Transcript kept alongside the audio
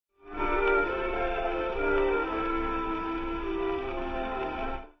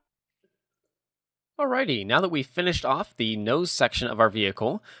Alrighty, now that we've finished off the nose section of our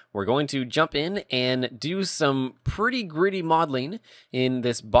vehicle, we're going to jump in and do some pretty gritty modeling in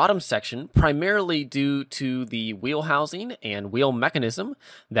this bottom section, primarily due to the wheel housing and wheel mechanism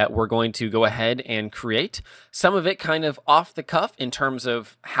that we're going to go ahead and create. Some of it kind of off the cuff in terms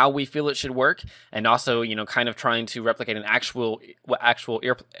of how we feel it should work, and also, kind of trying to replicate an actual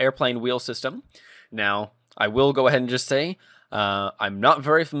airplane wheel system. Now, I will go ahead and just say, I'm not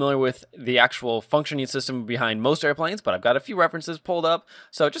very familiar with the actual functioning system behind most airplanes, but I've got a few references pulled up.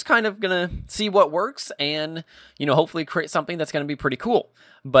 So just kind of gonna see what works and, hopefully create something that's gonna be pretty cool.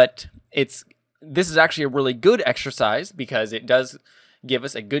 But this is actually a really good exercise because it does give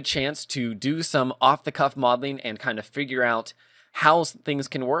us a good chance to do some off-the-cuff modeling and kind of figure out how things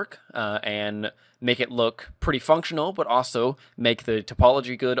can work and make it look pretty functional, but also make the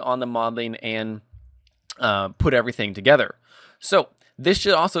topology good on the modeling and put everything together. So this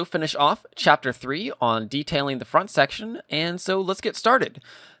should also finish off chapter 3 on detailing the front section, and so let's get started.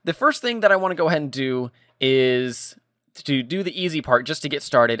 The first thing that I want to go ahead and do is to do the easy part just to get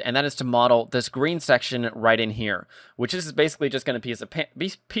started, and that is to model this green section right in here, which is basically just going to be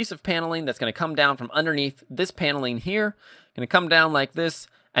a piece of paneling that's going to come down from underneath this paneling here, going to come down like this,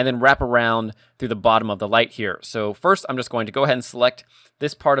 and then wrap around through the bottom of the light here. So first, I'm just going to go ahead and select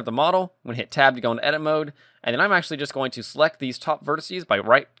this part of the model. I'm going to hit Tab to go into edit mode, and then I'm actually just going to select these top vertices by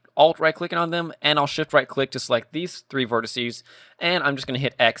Alt right clicking on them, and I'll Shift right click to select these 3 vertices, and I'm just going to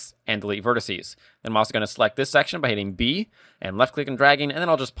hit X and delete vertices. Then I'm also going to select this section by hitting B and left click and dragging, and then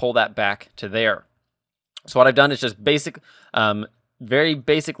I'll just pull that back to there. So what I've done is just very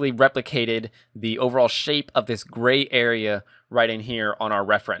basically replicated the overall shape of this gray area right in here on our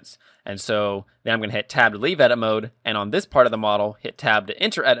reference. And so then I'm going to hit Tab to leave edit mode, and on this part of the model, hit Tab to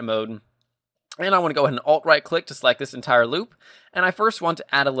enter edit mode. And I want to go ahead and Alt right click to select this entire loop. And I first want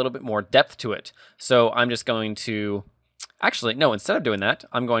to add a little bit more depth to it. So I'm just going to, actually, no, instead of doing that,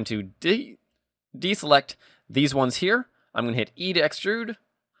 I'm going to deselect these ones here. I'm going to hit E to extrude,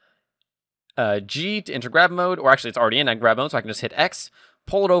 G to enter grab mode, or actually it's already in grab mode, so I can just hit X,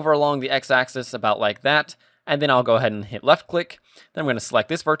 pull it over along the X axis about like that, and then I'll go ahead and hit left click. Then I'm going to select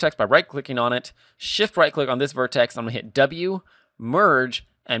this vertex by right clicking on it, Shift right click on this vertex, I'm going to hit W, merge,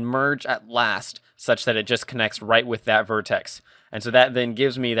 and merge at last, such that it just connects right with that vertex. And so that then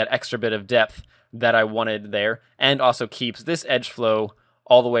gives me that extra bit of depth that I wanted there, and also keeps this edge flow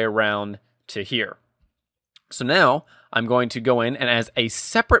all the way around to here. So now I'm going to go in and as a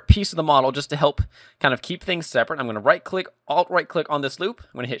separate piece of the model, just to help kind of keep things separate, I'm going to right click, Alt right click on this loop.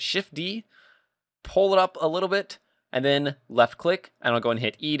 I'm going to hit Shift D, pull it up a little bit, and then left click, and I'll go and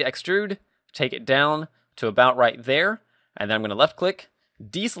hit E to extrude, take it down to about right there, and then I'm going to left click,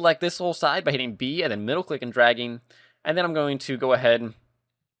 deselect this whole side by hitting B and then middle click and dragging, and then I'm going to go ahead and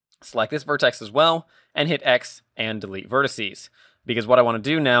select this vertex as well and hit X and delete vertices, because what I want to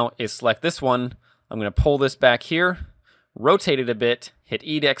do now is select this one. I'm going to pull this back here, rotate it a bit, hit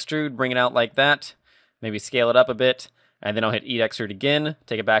E to extrude, bring it out like that, maybe scale it up a bit, and then I'll hit E to extrude again,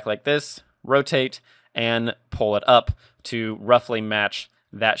 take it back like this, rotate, and pull it up to roughly match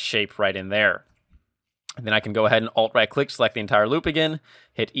that shape right in there. And then I can go ahead and Alt right click, select the entire loop again,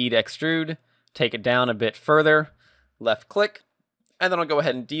 hit E to extrude, take it down a bit further, left click, and then I'll go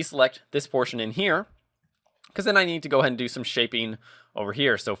ahead and deselect this portion in here, because then I need to go ahead and do some shaping over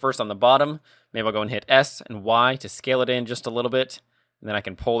here. So first on the bottom, maybe I'll go and hit S and Y to scale it in just a little bit, and then I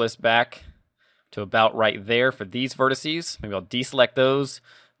can pull this back to about right there for these vertices. Maybe I'll deselect those,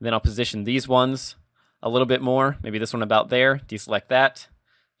 then I'll position these ones a little bit more, maybe this one about there, deselect that,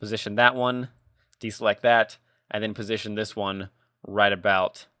 position that one, deselect that, and then position this one right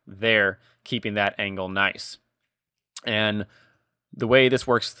about there, keeping that angle nice. And the way this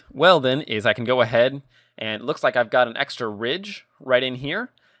works well then is I can go ahead, and it looks like I've got an extra ridge right in here,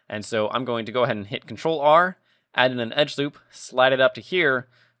 and so I'm going to go ahead and hit Control R, add in an edge loop, slide it up to here,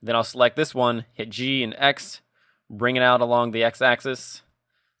 then I'll select this one, hit G and X, bring it out along the X axis,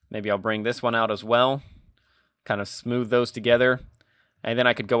 maybe I'll bring this one out as well, kind of smooth those together, and then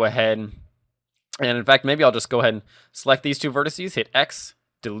I could go ahead and in fact, maybe I'll just go ahead and select these 2 vertices, hit X,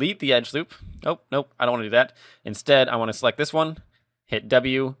 delete the edge loop. Nope, I don't want to do that. Instead, I want to select this one, hit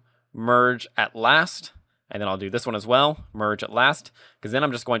W, merge at last, and then I'll do this one as well, merge at last, because then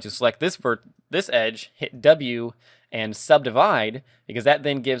I'm just going to select this edge, hit W, and subdivide, because that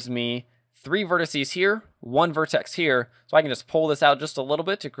then gives me 3 vertices here, 1 vertex here, so I can just pull this out just a little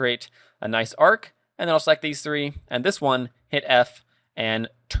bit to create a nice arc, and then I'll select these 3, and this one, hit F, and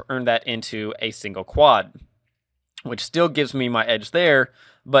turn that into a single quad, which still gives me my edge there,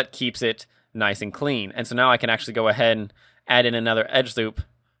 but keeps it nice and clean. And so now I can actually go ahead and add in another edge loop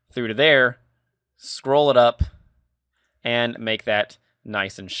through to there, scroll it up, and make that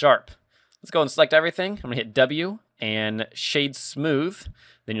nice and sharp. Let's go and select everything. I'm going to hit W and shade smooth.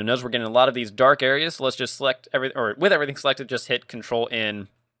 Then you'll notice we're getting a lot of these dark areas. So let's just select everything, or with everything selected, just hit Control N,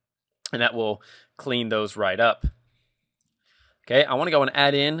 and that will clean those right up. Okay, I want to go and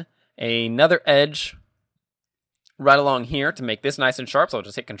add in another edge right along here to make this nice and sharp. So I'll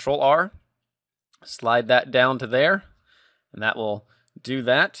just hit Control R, slide that down to there, and that will do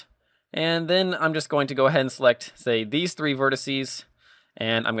that. And then I'm just going to go ahead and select, say, these 3 vertices,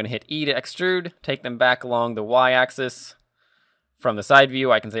 and I'm going to hit E to extrude, take them back along the Y-axis. From the side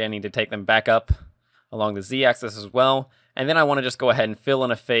view, I can say I need to take them back up along the Z-axis as well. And then I want to just go ahead and fill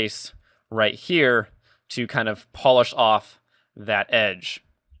in a face right here to kind of polish off that edge.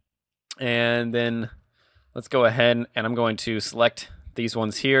 And then let's go ahead and I'm going to select these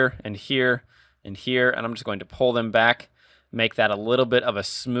ones here and here and here, and I'm just going to pull them back, make that a little bit of a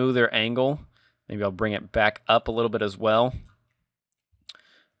smoother angle. Maybe I'll bring it back up a little bit as well.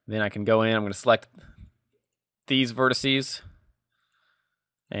 Then I can go in, I'm going to select these vertices,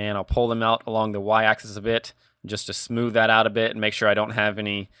 and I'll pull them out along the Y-axis a bit, just to smooth that out a bit and make sure I don't have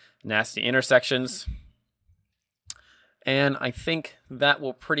any nasty intersections. And I think that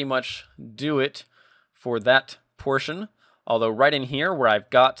will pretty much do it for that portion. Although right in here where I've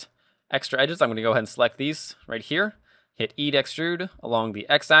got extra edges, I'm going to go ahead and select these right here. Hit E to extrude along the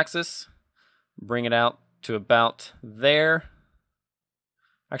X-axis. Bring it out to about there.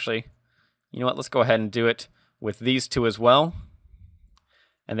 Actually, you know what? Let's go ahead and do it with these 2 as well.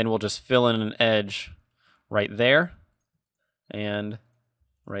 And then we'll just fill in an edge right there and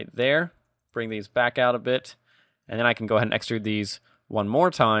right there. Bring these back out a bit. And then I can go ahead and extrude these one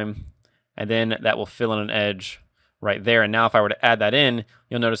more time. And then that will fill in an edge right there. And now if I were to add that in,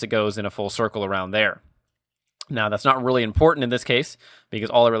 you'll notice it goes in a full circle around there. Now that's not really important in this case, because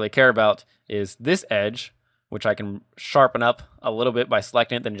all I really care about is this edge, which I can sharpen up a little bit by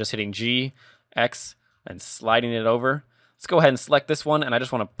selecting it, then just hitting G, X, and sliding it over. Let's go ahead and select this one, and I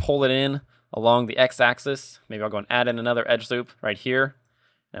just want to pull it in along the X-axis. Maybe I'll go and add in another edge loop right here,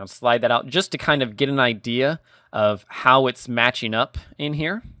 and I'll slide that out just to kind of get an idea of how it's matching up in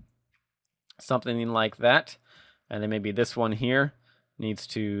here. Something like that. And then maybe this one here needs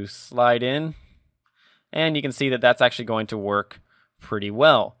to slide in. And you can see that that's actually going to work pretty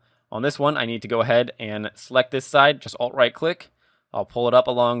well. On this one, I need to go ahead and select this side, just Alt-right click. I'll pull it up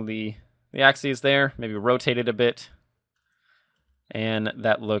along the axes there, maybe rotate it a bit. And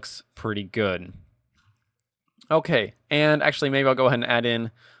that looks pretty good. Okay, and actually maybe I'll go ahead and add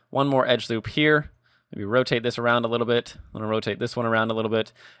in one more edge loop here. Maybe rotate this around a little bit. I'm going to rotate this one around a little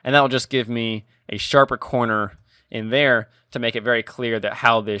bit. And that will just give me a sharper corner in there to make it very clear that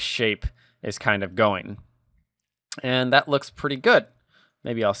how this shape is kind of going. And that looks pretty good.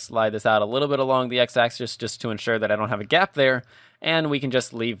 Maybe I'll slide this out a little bit along the X-axis just to ensure that I don't have a gap there. And we can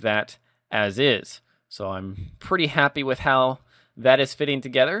just leave that as is. So I'm pretty happy with how that is fitting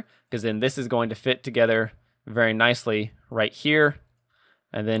together, because then this is going to fit together very nicely right here.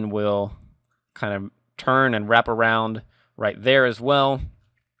 And then we'll kind of turn and wrap around right there as well,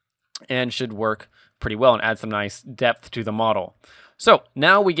 and should work pretty well and add some nice depth to the model. So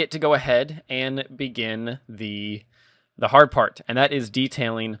now we get to go ahead and begin the hard part, and that is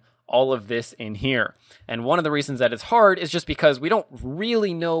detailing all of this in here. And one of the reasons that it's hard is just because we don't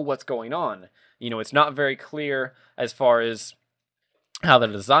really know what's going on. You know, it's not very clear as far as how the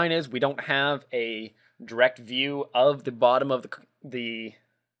design is. We don't have a direct view of the bottom of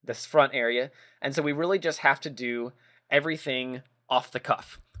this front area, and so we really just have to do everything off the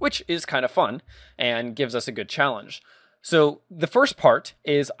cuff, which is kind of fun and gives us a good challenge. So the first part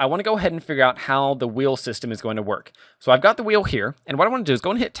is I want to go ahead and figure out how the wheel system is going to work. So I've got the wheel here, and what I want to do is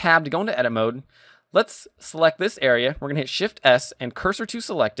go and hit Tab to go into edit mode. Let's select this area. We're going to hit Shift S and cursor to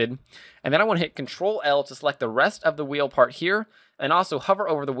selected, and then I want to hit Control L to select the rest of the wheel part here, and also hover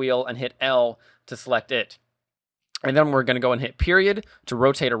over the wheel and hit L to select it. And then we're going to go and hit period to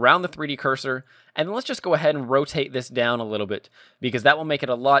rotate around the 3D cursor. And then let's just go ahead and rotate this down a little bit, because that will make it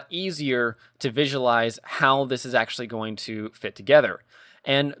a lot easier to visualize how this is actually going to fit together.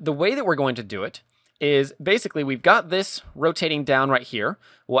 And the way that we're going to do it is basically we've got this rotating down right here.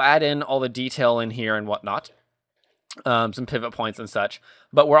 We'll add in all the detail in here and whatnot, some pivot points and such.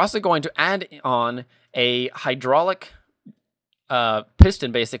 But we're also going to add on a hydraulic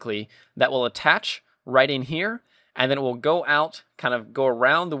piston basically that will attach right in here. And then it will go out, kind of go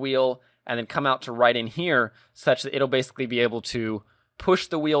around the wheel, and then come out to right in here, such that it'll basically be able to push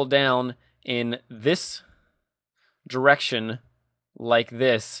the wheel down in this direction, like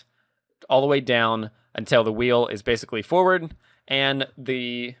this, all the way down until the wheel is basically forward, and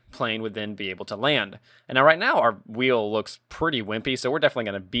the plane would then be able to land. And now right now our wheel looks pretty wimpy, so we're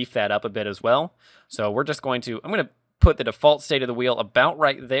definitely going to beef that up a bit as well. So we're just going to, I'm going to put the default state of the wheel about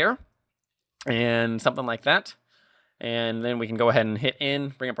right there, and something like that. And then we can go ahead and hit in,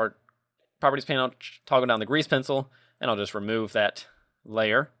 bring up our properties panel, toggle down the grease pencil, and I'll just remove that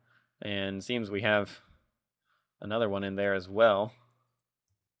layer. And it seems we have another one in there as well,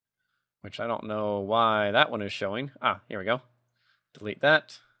 which I don't know why that one is showing. Ah, here we go. Delete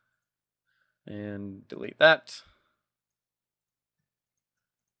that, and delete that.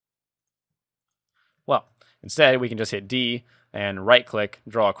 Well, instead we can just hit D and right click,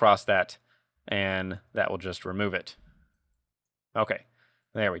 draw across that, and that will just remove it. Okay,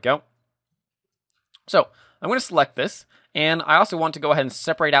 there we go. So I'm going to select this, and I also want to go ahead and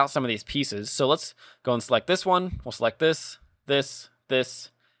separate out some of these pieces. So let's go and select this one. We'll select this, this,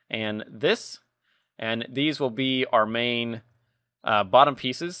 and this, and these will be our main bottom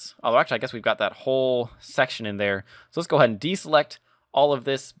pieces. Although actually I guess we've got that whole section in there. So let's go ahead and deselect all of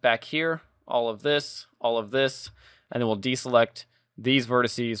this back here, all of this, and then we'll deselect these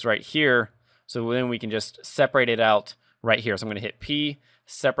vertices right here. So then we can just separate it out right here. So I'm going to hit P,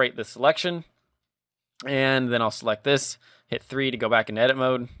 separate the selection, and then I'll select this, hit 3 to go back into edit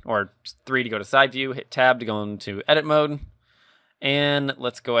mode, or 3 to go to side view, hit tab to go into edit mode, and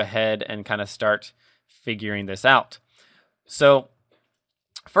let's go ahead and kind of start figuring this out. So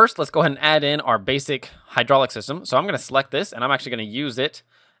first, let's go ahead and add in our basic hydraulic system. So I'm going to select this, and I'm actually going to use it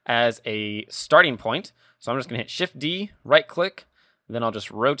as a starting point. So I'm just going to hit Shift D, right click, then I'll just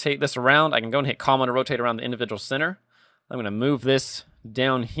rotate this around. I can go and hit Command to rotate around the individual center. I'm going to move this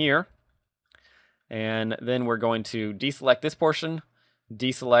down here, and then we're going to deselect this portion,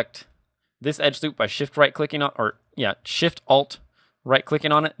 deselect this edge loop by Shift right clicking on, or yeah, Shift Alt right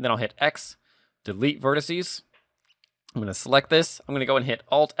clicking on it. Then I'll hit X, delete vertices. I'm going to select this. I'm going to go and hit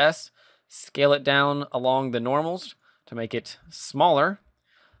Alt S, scale it down along the normals to make it smaller.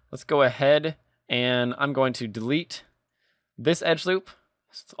 Let's go ahead and I'm going to delete this edge loop.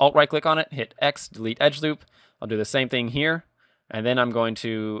 Alt right click on it, hit X, delete edge loop. I'll do the same thing here. And then I'm going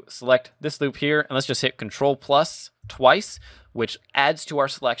to select this loop here, and let's just hit Control plus twice, which adds to our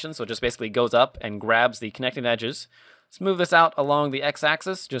selection. So it just basically goes up and grabs the connecting edges. Let's move this out along the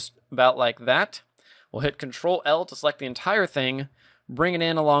X-axis, just about like that. We'll hit Control L to select the entire thing, bring it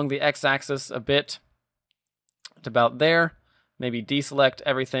in along the X-axis a bit to about there. Maybe deselect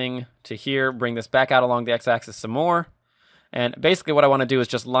everything to here, bring this back out along the X-axis some more. And basically what I want to do is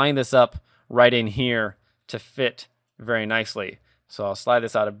just line this up right in here to fit very nicely. So I'll slide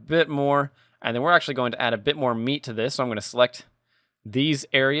this out a bit more, and then we're actually going to add a bit more meat to this. So I'm going to select these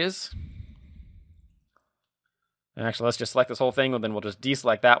areas. And actually, let's just select this whole thing, and then we'll just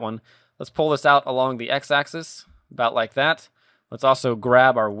deselect that one. Let's pull this out along the X-axis, about like that. Let's also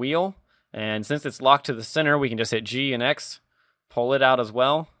grab our wheel, and since it's locked to the center, we can just hit G and X, pull it out as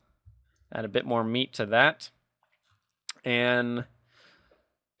well, add a bit more meat to that, and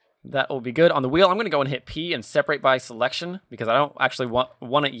that will be good. On the wheel, I'm going to go and hit P and separate by selection, because I don't actually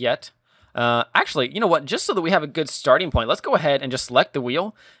want it yet. Actually, you know what? Just so that we have a good starting point, let's go ahead and just select the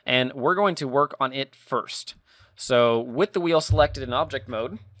wheel, and we're going to work on it first. So with the wheel selected in object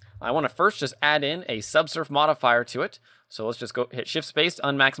mode, I want to first just add in a subsurf modifier to it. So let's just go hit Shift Space to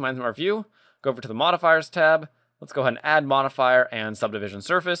unmaximize our view, go over to the Modifiers tab. Let's go ahead and add modifier and subdivision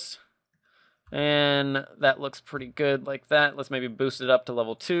surface. And that looks pretty good like that. Let's maybe boost it up to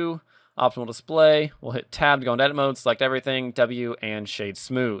level 2. Optimal display. We'll hit tab to go into edit mode, select everything, W, and shade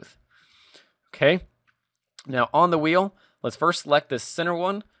smooth. Okay. Now on the wheel, let's first select this center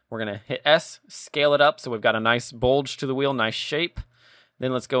one. We're going to hit S, scale it up so we've got a nice bulge to the wheel, nice shape.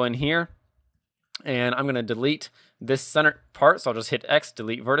 Then let's go in here, and I'm going to delete this center part. So I'll just hit X,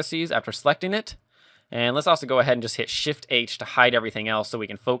 delete vertices after selecting it. And let's also go ahead and just hit Shift H to hide everything else so we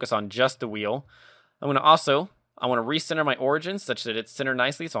can focus on just the wheel. I want to recenter my origin such that it's centered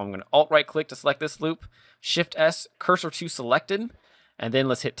nicely. So I'm going to Alt right click to select this loop, Shift S, cursor to selected, and then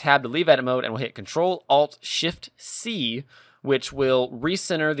let's hit Tab to leave edit mode, and we'll hit Control Alt Shift C, which will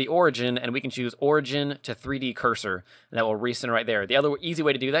recenter the origin, and we can choose origin to 3D cursor, and that will recenter right there. The other easy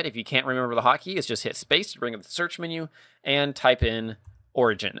way to do that, if you can't remember the hotkey, is just hit space to bring up the search menu and type in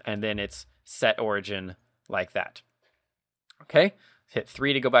origin, and then it's set origin like that. Okay, hit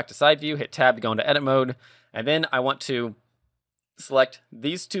 3 to go back to side view, hit tab to go into edit mode, and then I want to select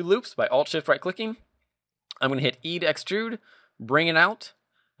these two loops by Alt Shift right clicking. I'm going to hit E to extrude, bring it out,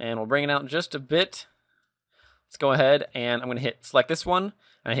 and we'll bring it out just a bit. Let's go ahead and I'm going to select this one,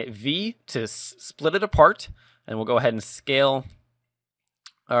 and I hit V to split it apart, and we'll go ahead and scale,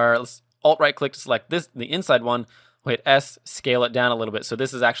 or let's Alt right click to select this, the inside one. We'll hit S, scale it down a little bit. So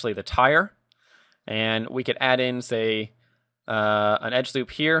this is actually the tire. And we could add in, say, an edge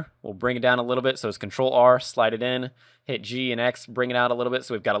loop here. We'll bring it down a little bit. So it's Control R, slide it in, hit G and X, bring it out a little bit.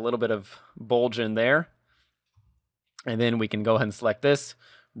 So we've got a little bit of bulge in there. And then we can go ahead and select this,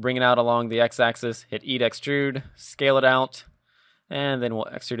 bring it out along the X-axis, hit E to extrude, scale it out, and then we'll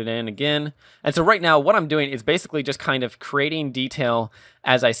extrude it in again. And so right now what I'm doing is basically just kind of creating detail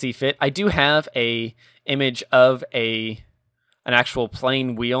as I see fit. I do have a image of an actual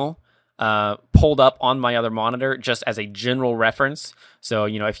plane wheel pulled up on my other monitor just as a general reference. So,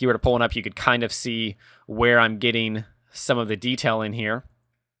 you know, if you were to pull it up, you could kind of see where I'm getting some of the detail in here.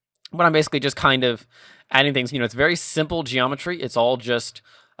 But I'm basically just kind of adding things. You know, it's very simple geometry. It's all just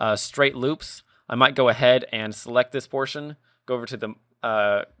straight loops. I might go ahead and select this portion, go over to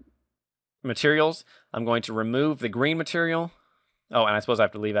the materials. I'm going to remove the green material. Oh, and I suppose I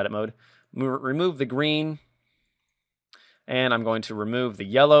have to leave edit mode. Remove the green, and I'm going to remove the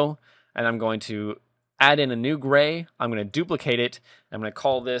yellow, and I'm going to add in a new gray. I'm going to duplicate it. I'm going to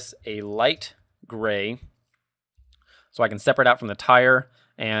call this a light gray so I can separate out from the tire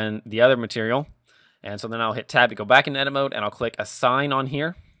and the other material. And so then I'll hit tab to go back in edit mode, and I'll click assign on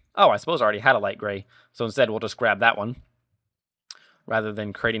here. Oh, I suppose I already had a light gray. So instead we'll just grab that one rather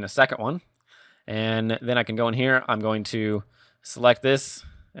than creating a second one. And then I can go in here. I'm going to select this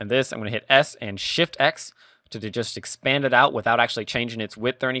and this. I'm going to hit S and Shift X to just expand it out without actually changing its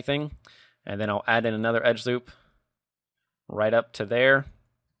width or anything. And then I'll add in another edge loop right up to there.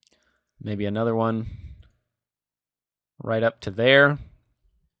 Maybe another one right up to there.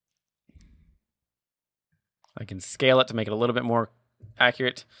 I can scale it to make it a little bit more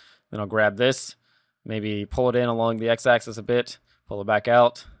accurate. Then I'll grab this, maybe pull it in along the X-axis a bit, pull it back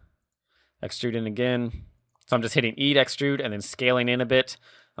out, extrude in again. So I'm just hitting E to extrude and then scaling in a bit.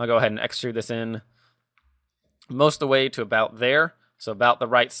 I'll go ahead and extrude this in most of the way to about there. So about the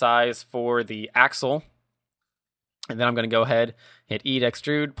right size for the axle. And then I'm going to go ahead, hit E to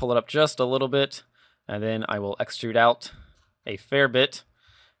extrude, pull it up just a little bit, and then I will extrude out a fair bit.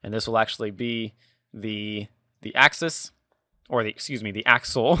 And this will actually be the axis, or the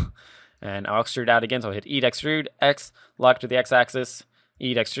axle. And I'll extrude out again, so I'll hit E to extrude, X, lock to the X-axis,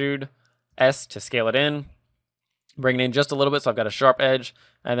 E to extrude, S to scale it in, bring it in just a little bit so I've got a sharp edge,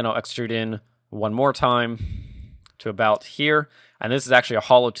 and then I'll extrude in one more time to about here. And this is actually a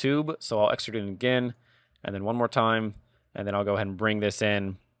hollow tube, so I'll extrude in again, and then one more time, and then I'll go ahead and bring this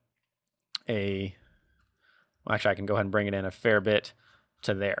in actually I can go ahead and bring it in a fair bit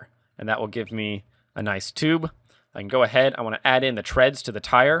to there. And that will give me a nice tube. I can go ahead, I want to add in the treads to the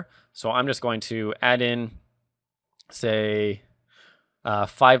tire. So I'm just going to add in, say,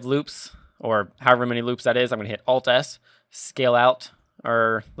 5 loops, or however many loops that is. I'm going to hit Alt-S, scale out,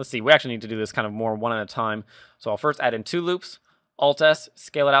 or let's see, we actually need to do this kind of more one at a time. So I'll first add in 2 loops, Alt-S,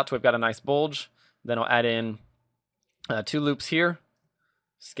 scale it out till we've got a nice bulge. Then I'll add in 2 loops here,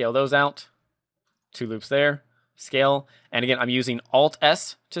 scale those out, 2 loops there, scale. And again, I'm using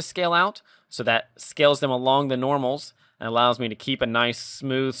Alt-S to scale out, so that scales them along the normals and allows me to keep a nice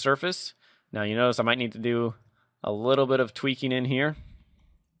smooth surface. Now you notice I might need to do a little bit of tweaking in here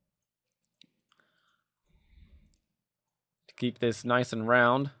to keep this nice and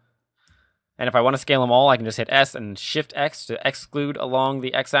round. And if I want to scale them all, I can just hit S and Shift X to exclude along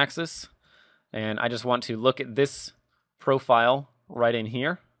the X-axis. And I just want to look at this profile right in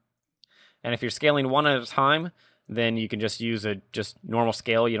here. And if you're scaling one at a time, then you can just use a normal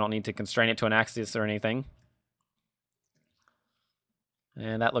scale. You don't need to constrain it to an axis or anything.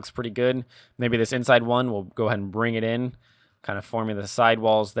 And that looks pretty good. Maybe this inside one, we'll go ahead and bring it in, kind of forming the side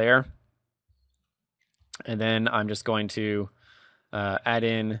walls there. And then I'm just going to add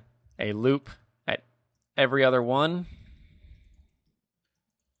in a loop at every other one.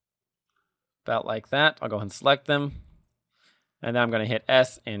 About like that. I'll go ahead and select them. And then I'm going to hit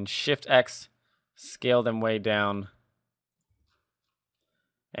S and Shift X, scale them way down.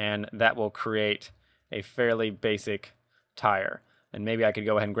 And that will create a fairly basic tire. And maybe I could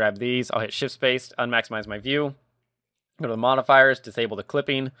go ahead and grab these. I'll hit Shift Space to unmaximize my view. Go to the modifiers, disable the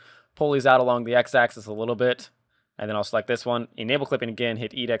clipping, pull these out along the X-axis a little bit. And then I'll select this one, enable clipping again,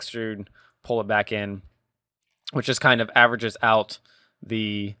 hit E to extrude, pull it back in, which just kind of averages out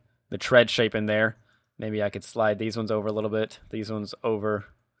the tread shape in there. Maybe I could slide these ones over a little bit, these ones over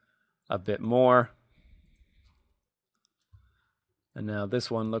a bit more. And now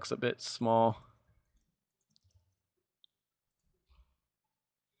this one looks a bit small.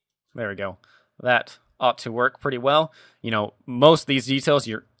 There we go. That ought to work pretty well. You know, most of these details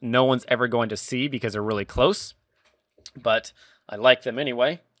no one's ever going to see because they're really close, but I like them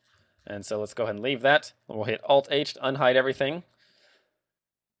anyway. And so let's go ahead and leave that. We'll hit Alt-H to unhide everything.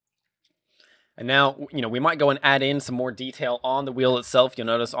 And now, we might go and add in some more detail on the wheel itself. You'll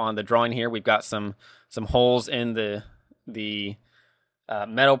notice on the drawing here, we've got some holes in the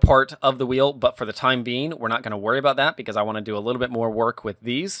metal part of the wheel, but for the time being, we're not going to worry about that because I want to do a little bit more work with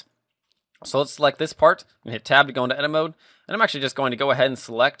these. So let's select this part and hit Tab to go into edit mode. And I'm actually just going to go ahead and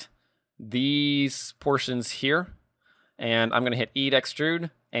select these portions here. And I'm going to hit E to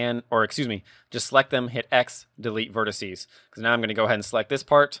extrude, just select them, hit X, delete vertices. Because now I'm going to go ahead and select this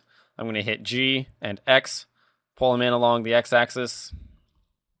part. I'm going to hit G and X, pull them in along the X axis,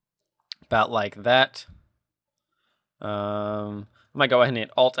 about like that. I might go ahead and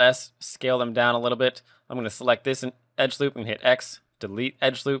hit Alt S, scale them down a little bit. I'm going to select this edge loop and hit X, delete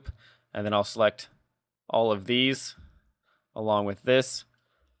edge loop, and then I'll select all of these along with this,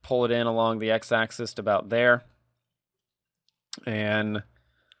 pull it in along the X axis to about there. And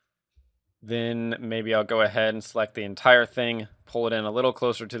then maybe I'll go ahead and select the entire thing, pull it in a little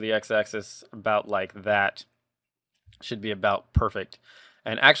closer to the x-axis, about like that. Should be about perfect.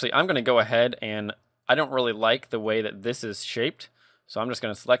 And actually, I'm going to go ahead and I don't really like the way that this is shaped. So I'm just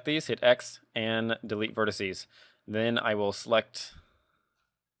going to select these, hit X, and delete vertices. Then I will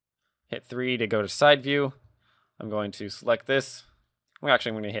hit 3 to go to side view. I'm going to select this. I'm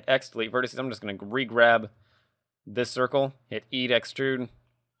going to hit X, delete vertices. I'm just going to re-grab this circle, hit E to extrude,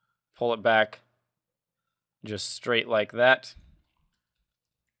 pull it back just straight like that.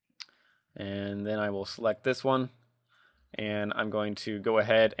 And then I will select this one, and I'm going to go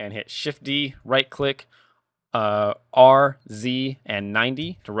ahead and hit Shift D, right click, R, Z, and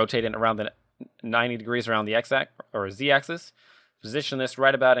 90 to rotate it around the 90 degrees around the X-axis or Z-axis. Position this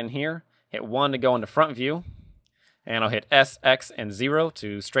right about in here. Hit 1 to go into front view, and I'll hit S, X, and 0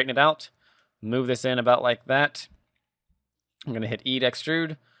 to straighten it out. Move this in about like that. I'm going to hit E to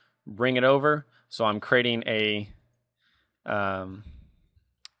extrude, bring it over. So I'm creating a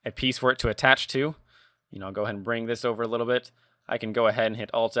piece for it to attach to. I'll go ahead and bring this over a little bit. I can go ahead and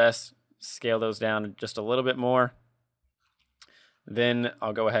hit Alt S, scale those down just a little bit more. Then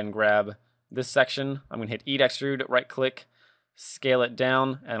I'll go ahead and grab this section. I'm going to hit E to extrude, right click, scale it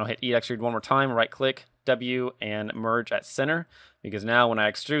down, and I'll hit E to extrude one more time, right click, W, and merge at center. Because now when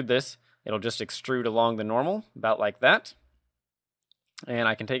I extrude this, it'll just extrude along the normal, about like that. And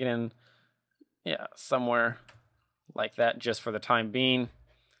I can take it in, somewhere like that just for the time being.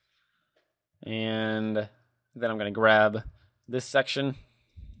 And then I'm going to grab this section.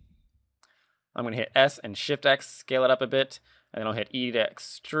 I'm going to hit S and Shift X, scale it up a bit, and then I'll hit E to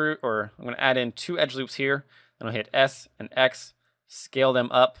extrude, or I'm going to add in 2 edge loops here, and I'll hit S and X, scale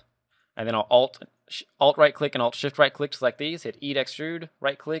them up, and then I'll Alt right click and Alt Shift right click to select these, hit E to extrude,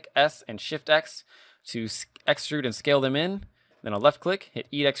 right click, S and Shift X to extrude and scale them in. Then I'll left click, hit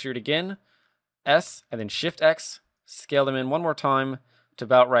E to extrude again, S, and then Shift X, scale them in one more time to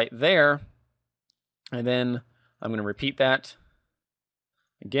about right there. And then I'm going to repeat that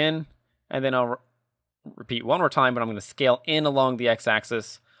again, and then I'll repeat one more time, but I'm going to scale in along the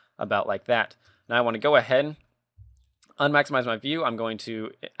x-axis about like that. Now I want to go ahead, unmaximize my view. I'm going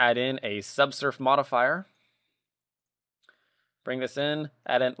to add in a subsurf modifier. Bring this in,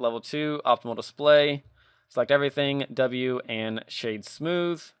 add in level 2, optimal display, select everything, W, and shade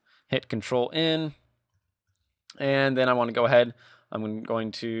smooth. Hit Control in, and then I want to go ahead. I'm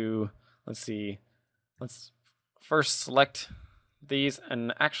going to, let's first select these,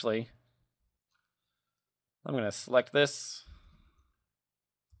 and actually, I'm going to select this,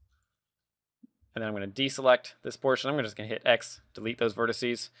 and then I'm going to deselect this portion. I'm just going to hit X, delete those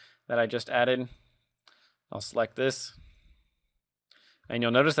vertices that I just added. I'll select this. And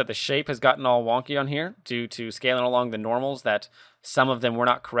you'll notice that the shape has gotten all wonky on here due to scaling along the normals, that some of them were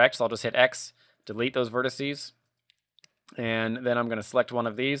not correct. So I'll just hit X, delete those vertices. And then I'm going to select one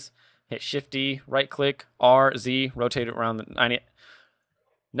of these, hit Shift D, right click, R, Z, rotate it around the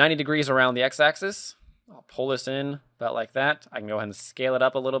 90 degrees around the X-axis. I'll pull this in about like that. I can go ahead and scale it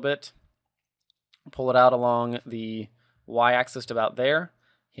up a little bit. Pull it out along the Y-axis to about there.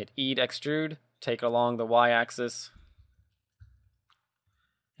 Hit E to extrude, take it along the Y-axis.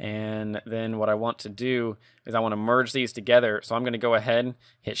 And then what I want to do is I want to merge these together. So I'm going to go ahead,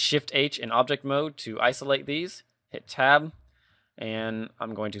 hit Shift H in object mode to isolate these, hit Tab, and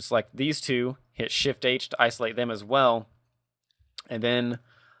I'm going to select these two, hit Shift H to isolate them as well. And then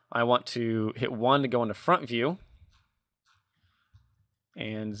I want to hit 1 to go into front view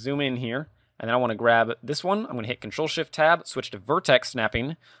and zoom in here. And then I want to grab this one. I'm going to hit Control Shift Tab, switch to vertex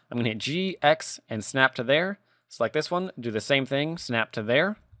snapping. I'm going to hit G, X, and snap to there. Select this one, do the same thing, snap to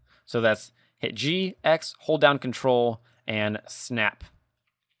there. So that's hit G, X, hold down Control, and snap.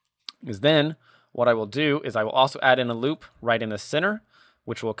 is then what I will do is I will also add in a loop right in the center,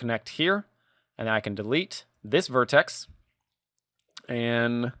 which will connect here, and then I can delete this vertex,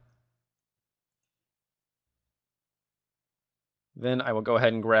 and then I will go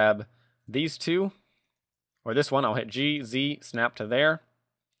ahead and grab these two, or this one. I'll hit G, Z, snap to there,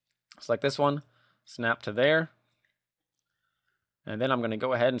 select this one, snap to there, and then I'm going to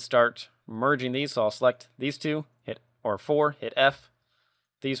go ahead and start merging these. So I'll select these two, hit, or 4, hit F,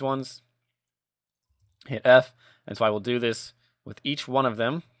 these ones, hit F, and so I will do this with each one of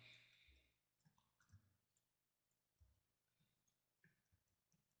them.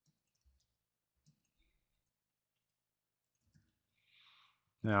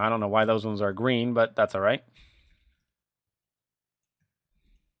 Now, I don't know why those ones are green, but that's all right.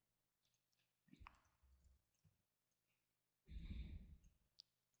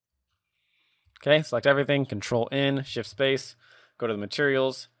 Okay, select everything, Control N, Shift Space, go to the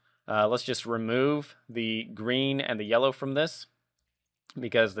materials. Let's just remove the green and the yellow from this,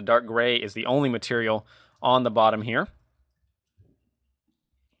 because the dark gray is the only material on the bottom here.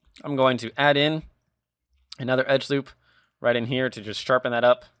 I'm going to add in another edge loop right in here to just sharpen that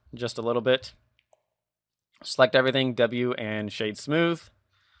up just a little bit. Select everything, W, and shade smooth.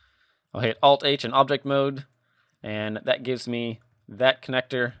 I'll hit Alt-H in object mode, and that gives me that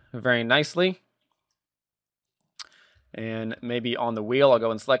connector very nicely. And maybe on the wheel, I'll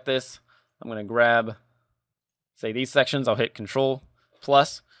go and select this. I'm going to grab, say, these sections. I'll hit Control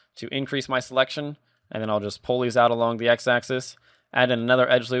plus to increase my selection, and then I'll just pull these out along the x-axis. Add in another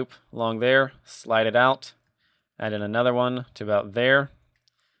edge loop along there, slide it out, add in another one to about there.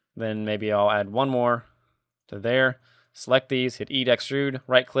 Then maybe I'll add one more to there. Select these, hit E to extrude,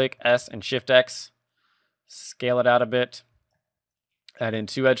 right click, S and Shift X, scale it out a bit. Add in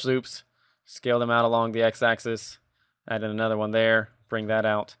 2 edge loops, scale them out along the x-axis, add in another one there, bring that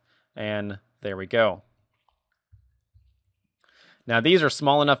out, and there we go. Now these are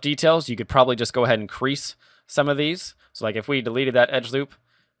small enough details, you could probably just go ahead and crease some of these. So like if we deleted that edge loop,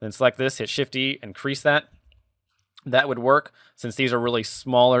 then select this, hit Shift E and crease that. That would work, since these are really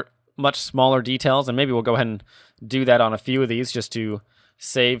smaller, much smaller details, and maybe we'll go ahead and do that on a few of these just to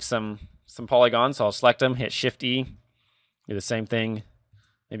save some polygons. So I'll select them, hit Shift E, do the same thing,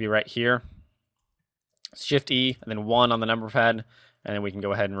 maybe right here. Shift E, and then 1 on the number pad, and then we can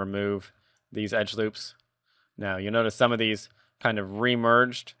go ahead and remove these edge loops. Now you'll notice some of these kind of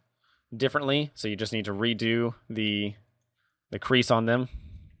remerged differently, so you just need to redo the crease on them.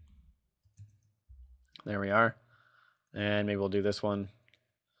 There we are. And maybe we'll do this one.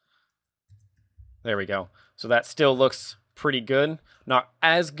 There we go. So that still looks pretty good. Not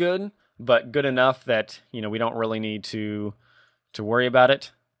as good, but good enough that, you know, we don't really need to worry about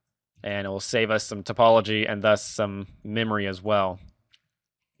it. And it will save us some topology and thus some memory as well.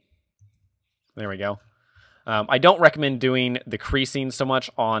 There we go. I don't recommend doing the creasing so much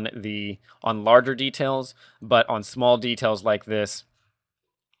on larger details, but on small details like this,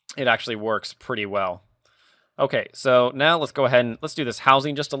 it actually works pretty well. Okay, so now let's go ahead and let's do this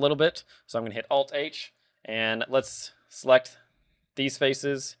housing just a little bit. So I'm going to hit Alt-H, and let's select these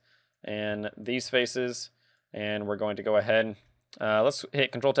faces and these faces, and we're going to go ahead. Let's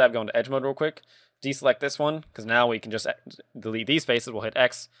hit Control-Tab, go into Edge Mode real quick, deselect this one, because now we can just delete these faces. We'll hit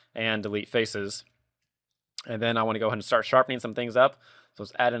X and delete faces. And then I want to go ahead and start sharpening some things up. So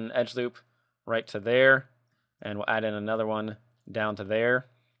let's add in an edge loop right to there, and we'll add in another one down to there.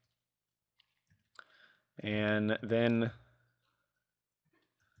 And then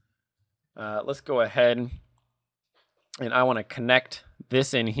let's go ahead, and I want to connect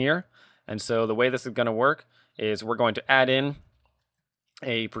this in here. And so the way this is going to work is we're going to add in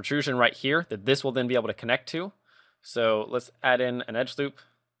a protrusion right here that this will then be able to connect to. So let's add in an edge loop,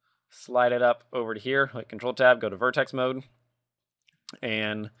 slide it up over to here, hit Control-Tab, go to vertex mode,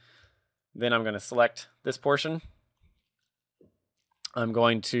 and then I'm going to select this portion. I'm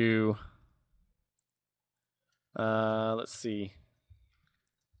going to let's see.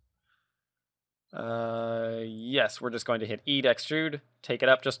 Yes, we're just going to hit E to extrude, take it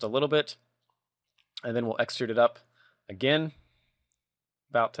up just a little bit, and then we'll extrude it up again,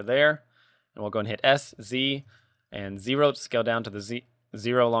 about to there, and we'll go and hit S, Z, and 0 to scale down to the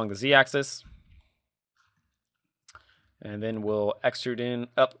 0 along the Z-axis, and then we'll extrude in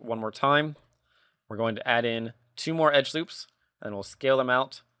up one more time. We're going to add in 2 more edge loops, and we'll scale them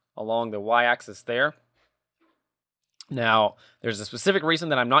out along the Y-axis there. Now, there's a specific reason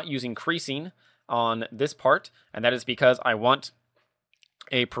that I'm not using creasing on this part, and that is because I want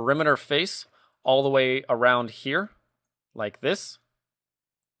a perimeter face all the way around here, like this.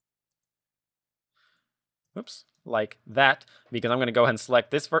 Oops, like that, because I'm going to go ahead and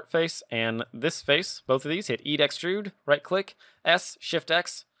select this face and this face, both of these, hit E to extrude, right click, S, Shift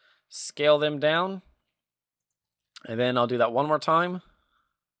X, scale them down, and then I'll do that one more time.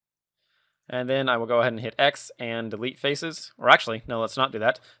 And then I will go ahead and hit X and delete faces. Or actually, no, let's not do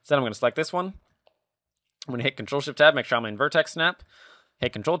that. Instead, I'm going to select this one. I'm going to hit Control-Shift-Tab, make sure I'm in Vertex Snap.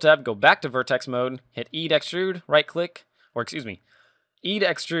 Hit Control-Tab, go back to Vertex mode, hit E to extrude, right-click, or excuse me, E to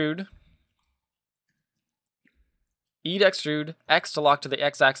extrude, X to lock to the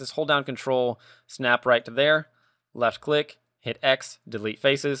X-axis, hold down Control, snap right to there, left-click, hit X, delete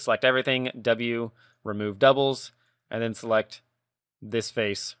faces, select everything, W, remove doubles, and then select this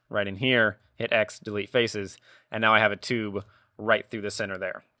face right in here, hit X, delete faces, and now I have a tube right through the center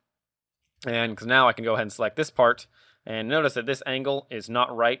there. And because now I can go ahead and select this part, and notice that this angle is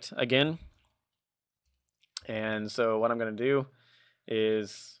not right again. And so what I'm going to do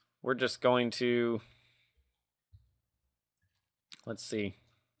is we're just going to, let's see,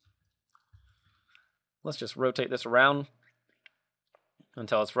 let's just rotate this around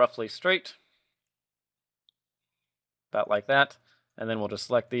until it's roughly straight, about like that. And then we'll just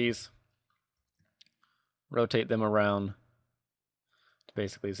select these, rotate them around to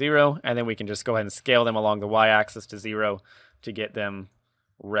basically 0, and then we can just go ahead and scale them along the y-axis to 0 to get them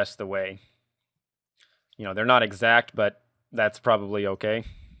rest the way. You know, they're not exact, but that's probably okay.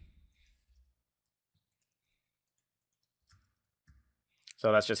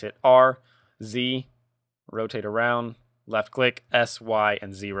 So let's just hit R, Z, rotate around, left click, S, Y,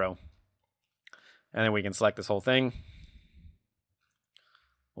 and 0. And then we can select this whole thing.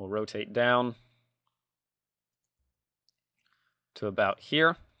 We'll rotate down to about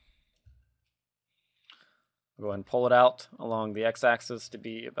here. Go ahead and pull it out along the x-axis to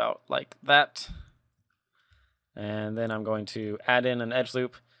be about like that. And then I'm going to add in an edge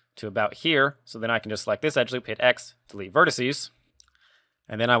loop to about here. So then I can just select this edge loop, hit X, delete vertices.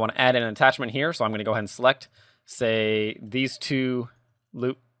 And then I want to add in an attachment here. So I'm going to go ahead and select, say, these two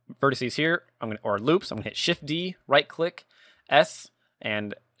vertices here, or loops. I'm going to hit Shift D, right click, S,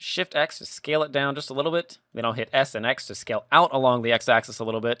 and Shift X to scale it down just a little bit. Then I'll hit S and X to scale out along the x-axis a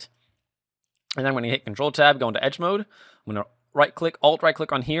little bit. And then I'm going to hit Control Tab, go into Edge mode. I'm going to right click, Alt right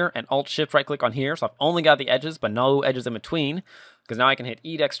click on here, and Alt Shift right click on here. So I've only got the edges, but no edges in between. Because now I can hit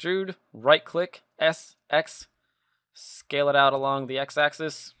E to extrude, right click, S, X, scale it out along the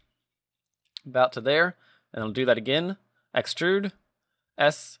x-axis, about to there. And I'll do that again. Extrude,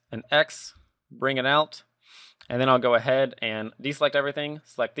 S and X, bring it out. And then I'll go ahead and deselect everything,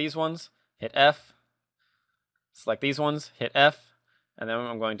 select these ones, hit F, select these ones, hit F, and then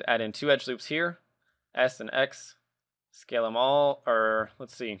I'm going to add in two edge loops here, S and X, scale them all, or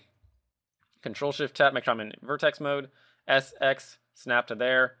let's see, Control Shift Tab, make sure I'm in vertex mode, S, X, snap to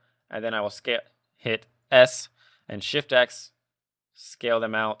there, and then I will hit S and Shift X, scale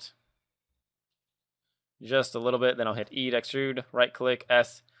them out just a little bit, then I'll hit E to extrude, right click,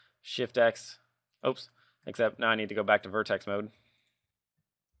 S, Shift X, oops, except now I need to go back to vertex mode.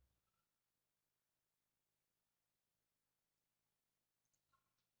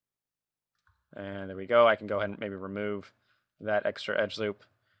 And there we go. I can go ahead and maybe remove that extra edge loop.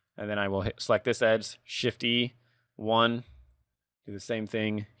 And then I will select this edge, Shift E, 1, do the same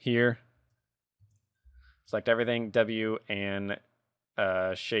thing here. Select everything, W, and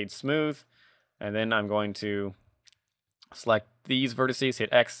shade smooth. And then I'm going to select these vertices, hit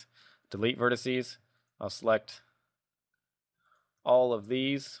X, delete vertices. I'll select all of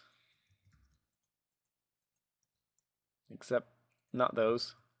these, except not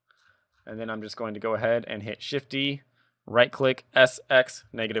those. And then I'm just going to go ahead and hit Shift D, right click, SX,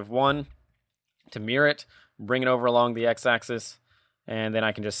 -1 to mirror it, bring it over along the x-axis, and then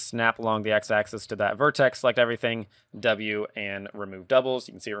I can just snap along the x-axis to that vertex, select everything, W, and remove doubles.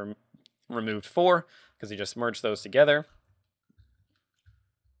 You can see it removed 4 because you just merged those together.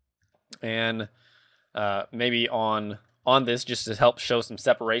 And maybe on this, just to help show some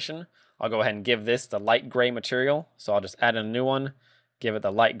separation, I'll go ahead and give this the light gray material. So I'll just add in a new one, give it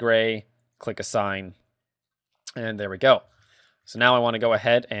the light gray, click assign, and there we go. So now I want to go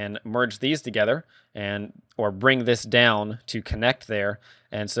ahead and merge these together or bring this down to connect there.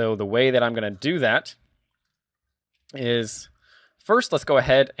 And so the way that I'm going to do that is first let's go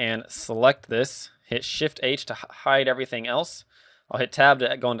ahead and select this, hit Shift H to hide everything else. I'll hit Tab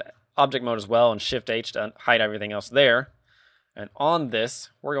to go into object mode as well, and Shift H to hide everything else there. And on this,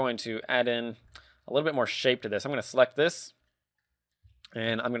 we're going to add in a little bit more shape to this. I'm going to select this,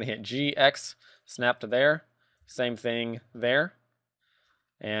 and I'm going to hit GX, snap to there. Same thing there.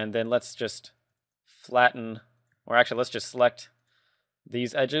 And then let's just flatten, or actually let's just select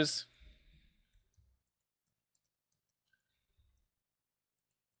these edges.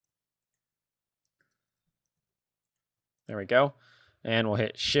 There we go. And we'll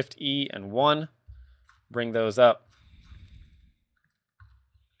hit Shift E and 1, bring those up.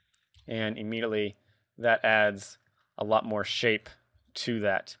 And immediately that adds a lot more shape to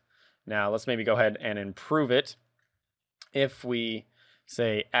that. Now let's maybe go ahead and improve it. If we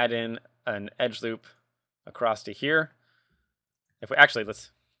say add in an edge loop across to here,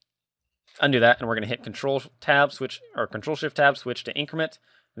 let's undo that, and we're going to hit Control Tab switch, or Control Shift Tab switch to increment,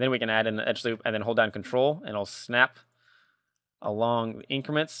 and then we can add in an edge loop and then hold down Control, and it'll snap along the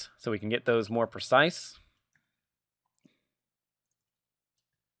increments so we can get those more precise.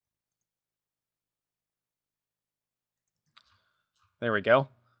 There we go.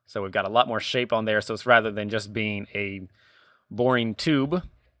 So we've got a lot more shape on there, so it's rather than just being a boring tube.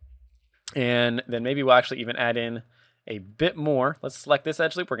 And then maybe we'll actually even add in a bit more. Let's select this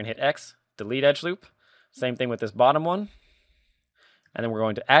edge loop. We're going to hit X, delete edge loop. Same thing with this bottom one. And then we're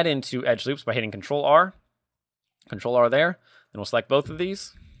going to add in 2 edge loops by hitting Control R. Control R there. Then we'll select both of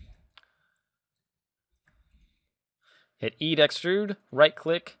these. Hit E to extrude, right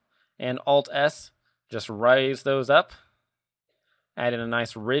click, and Alt S. Just raise those up. Add in a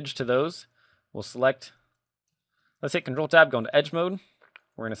nice ridge to those. We'll select, let's hit Control Tab, go into edge mode.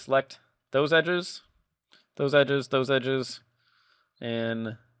 We're going to select those edges, those edges, those edges,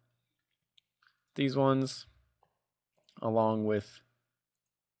 and these ones, along with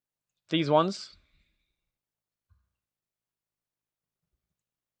these ones.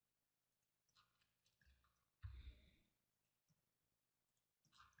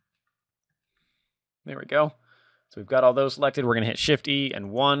 There we go. So we've got all those selected. We're going to hit Shift E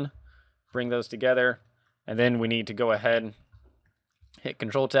and 1, bring those together, and then we need to go ahead, hit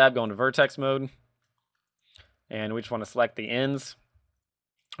Control Tab, go into vertex mode, and we just want to select the ends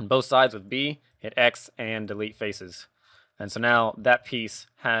on both sides with B, hit X, and delete faces. And so now that piece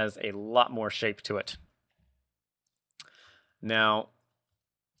has a lot more shape to it. Now,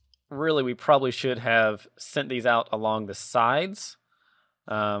 really, we probably should have sent these out along the sides,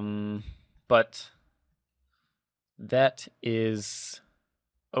 but that is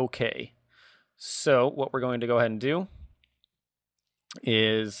okay. So what we're going to go ahead and do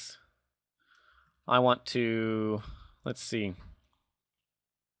is I want to, let's see.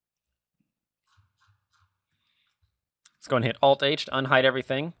 Let's go and hit Alt H to unhide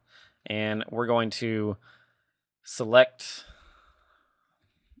everything. And we're going to select,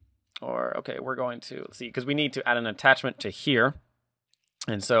 we're going to, let's see, because we need to add an attachment to here.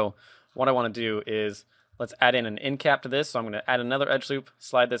 And so what I want to do is, let's add in an end cap to this. So I'm going to add another edge loop,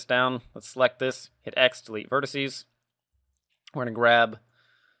 slide this down. Let's select this, hit X, delete vertices. We're going to grab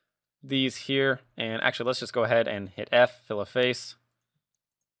these here. And actually, let's just go ahead and hit F, fill a face.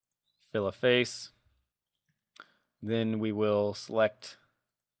 Fill a face. Then we will select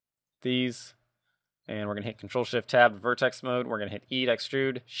these. And we're going to hit Control Shift Tab, vertex mode. We're going to hit E to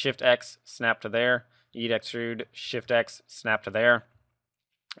extrude, Shift X, snap to there. E to extrude, Shift X, snap to there.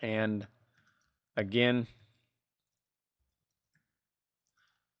 And again,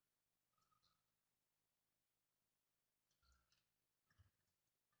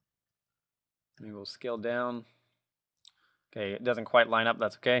 we will scale down. Okay, it doesn't quite line up,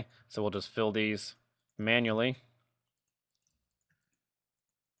 that's okay. So we'll just fill these manually.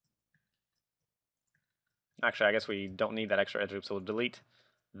 Actually, I guess we don't need that extra edge loop, so we'll delete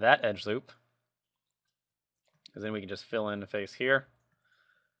that edge loop. Because then we can just fill in the face here,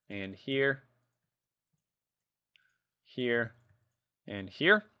 and here, here, and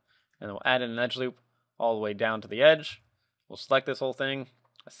here. And then we'll add in an edge loop all the way down to the edge. We'll select this whole thing,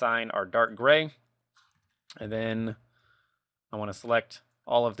 assign our dark gray, and then I want to select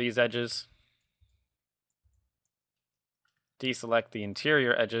all of these edges, deselect the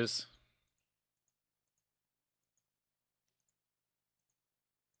interior edges,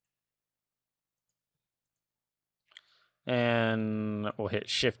 and we'll hit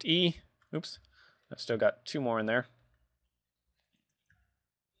Shift E. Oops, I've still got 2 more in there.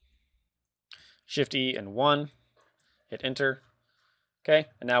 Shift E and 1, hit enter. Okay,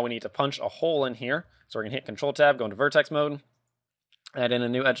 and now we need to punch a hole in here. So we're going to hit Control Tab, go into vertex mode, add in a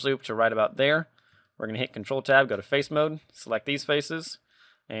new edge loop to right about there. We're going to hit Control Tab, go to face mode, select these faces,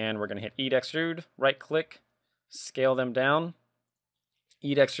 and we're going to hit E to extrude, right click, scale them down.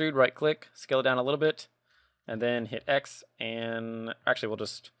 E to extrude, right click, scale it down a little bit, and then hit X, and actually we'll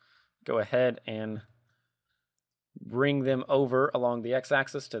just go ahead and bring them over along the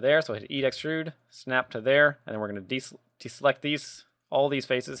X-axis to there. So hit E to extrude, snap to there, and then we're going to deselect all these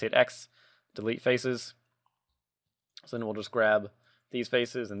faces, hit X, delete faces. So then we'll just grab these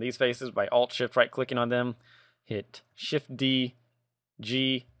faces and these faces by Alt-Shift right-clicking on them, hit Shift-D,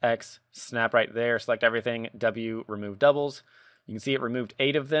 G, X, snap right there, select everything, W, remove doubles. You can see it removed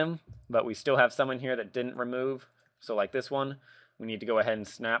 8 of them, but we still have some in here that didn't remove. So like this one, we need to go ahead and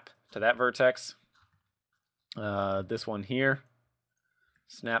snap to that vertex. This one here,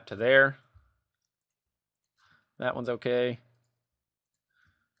 snap to there. That one's okay.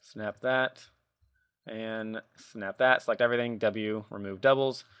 Snap that, and snap that, select everything, W, remove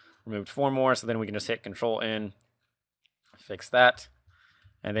doubles. Removed 4 more, so then we can just hit Control N, fix that.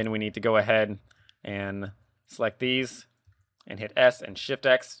 And then we need to go ahead and select these and hit S and Shift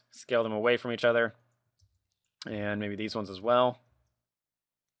X, scale them away from each other. And maybe these ones as well.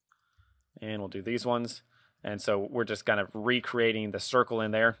 And we'll do these ones. And so we're just kind of recreating the circle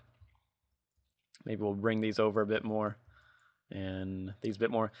in there. Maybe we'll bring these over a bit more and these a bit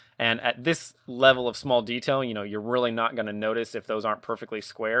more. And at this level of small detail, you know, you're really not going to notice if those aren't perfectly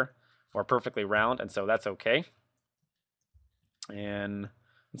square or perfectly round, and so that's okay. And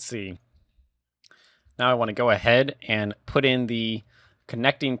let's see. Now I want to go ahead and put in the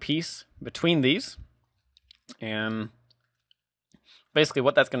connecting piece between these. And basically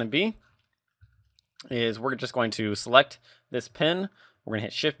what that's going to be is we're just going to select this pin. We're going to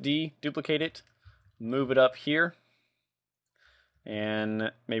hit Shift D, duplicate it, move it up here.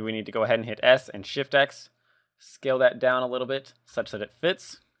 And maybe we need to go ahead and hit S and Shift X, scale that down a little bit such that it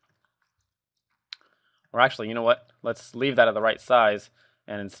fits. Or actually, you know what? Let's leave that at the right size,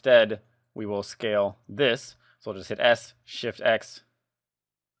 and instead we will scale this. So we'll just hit S, Shift X,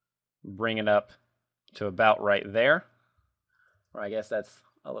 bring it up to about right there. Or I guess that's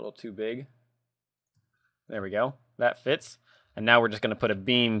a little too big. There we go. That fits. And now we're just going to put a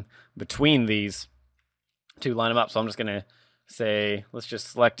beam between these to line them up. So I'm just going to say, let's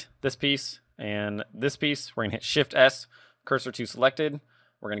just select this piece and this piece. We're going to hit Shift S, cursor to selected.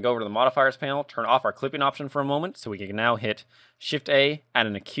 We're going to go over to the modifiers panel, turn off our clipping option for a moment, so we can now hit Shift A, add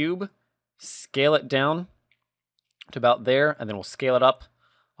in a cube, scale it down to about there, and then we'll scale it up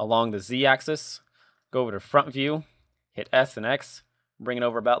along the Z axis. Go over to front view, hit S and X, bring it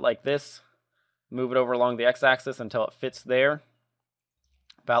over about like this, move it over along the X axis until it fits there,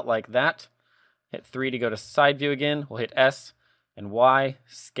 about like that. Hit 3 to go to side view again. We'll hit S and Y,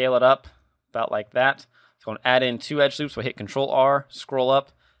 scale it up about like that. So I'm going to add in 2 edge loops. We'll hit Control R, scroll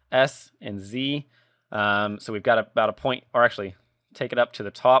up, S and Z. So we've got about a point, or actually take it up to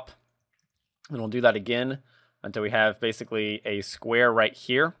the top. And we'll do that again until we have basically a square right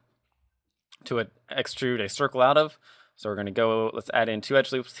here to extrude a circle out of. So we're going to go, let's add in 2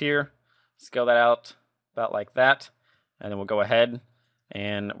 edge loops here, scale that out about like that. And then we'll go ahead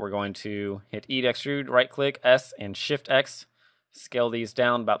and we're going to hit E to extrude, right click, S and Shift X, scale these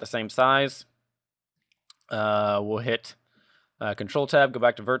down about the same size. We'll hit Control Tab, go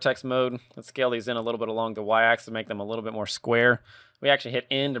back to vertex mode. Let's scale these in a little bit along the Y-axis to make them a little bit more square. We actually hit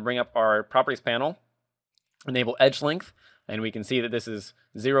N to bring up our properties panel, enable edge length, and we can see that this is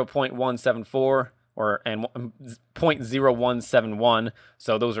 0.174 and 0.0171.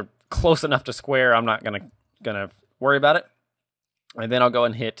 So those are close enough to square. I'm not gonna worry about it. And then I'll go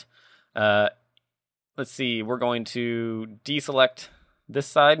and hit. Let's see. We're going to deselect this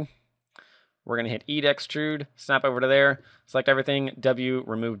side. We're going to hit E to extrude, snap over to there, select everything, W,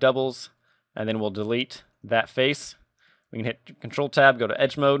 remove doubles, and then we'll delete that face. We can hit Control Tab, go to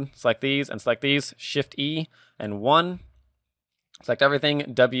Edge Mode, select these, Shift E and 1. Select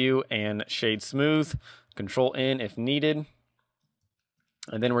everything, W, and Shade Smooth, Control N if needed.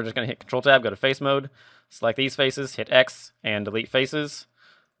 And then we're just going to hit Control Tab, go to Face Mode, select these faces, hit X, and delete faces.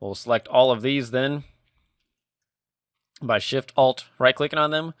 We'll select all of these then by Shift Alt right-clicking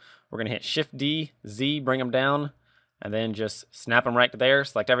on them. We're going to hit Shift D, Z, bring them down, and then just snap them right there.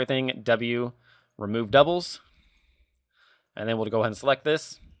 Select everything, W, remove doubles. And then we'll go ahead and select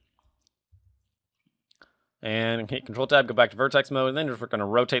this. And hit Control Tab, go back to vertex mode, and then we're going to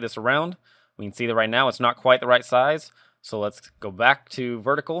rotate this around. We can see that right now it's not quite the right size. So let's go back to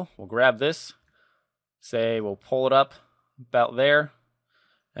vertical. We'll grab this. Say we'll pull it up about there.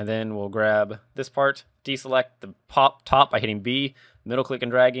 And then we'll grab this part, deselect the top by hitting B, middle click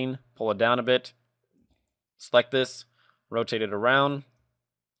and dragging, pull it down a bit, select this, rotate it around,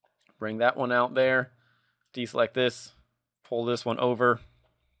 bring that one out there, deselect this, pull this one over,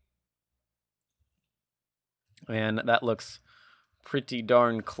 and that looks pretty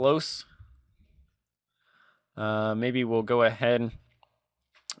darn close. Maybe we'll go ahead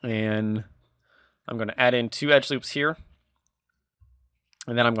and I'm going to add in 2 edge loops here.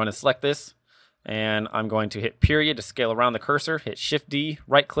 And then I'm going to select this, and I'm going to hit period to scale around the cursor, hit Shift D,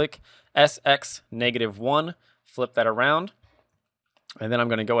 right click, SX -1, flip that around. And then I'm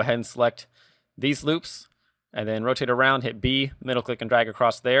going to go ahead and select these loops, and then rotate around, hit B, middle click and drag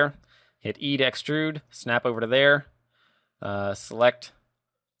across there, hit E to extrude, snap over to there, select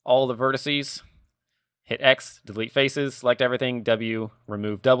all the vertices, hit X, delete faces, select everything, W,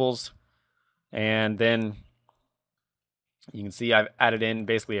 remove doubles, and then you can see I've added in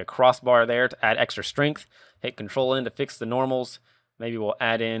basically a crossbar there to add extra strength. Hit Control N to fix the normals. Maybe we'll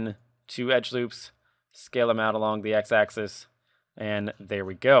add in 2 edge loops, scale them out along the x-axis, and there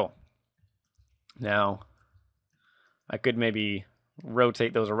we go. Now, I could maybe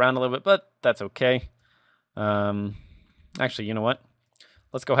rotate those around a little bit, but that's okay. Actually, you know what?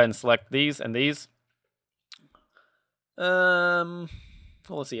 Let's go ahead and select these and these. Well,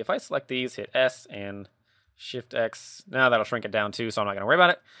 let's see. If I select these, hit S and Shift X, now that'll shrink it down too, so I'm not going to worry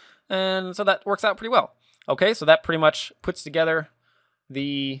about it. And so that works out pretty well. Okay, so that pretty much puts together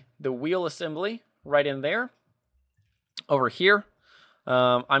the wheel assembly right in there. Over here,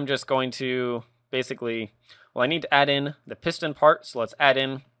 I'm just going to basically, well, I need to add in the piston part, so let's add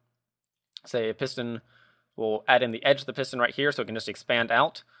in, say, a piston. We'll add in the edge of the piston right here so it can just expand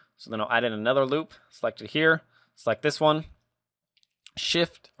out. So then I'll add in another loop, select it here, select this one,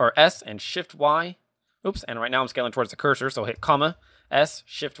 Shift or S and Shift Y. Oops, and right now I'm scaling towards the cursor, so hit comma, S,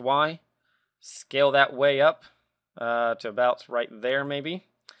 Shift Y, scale that way up to about right there maybe.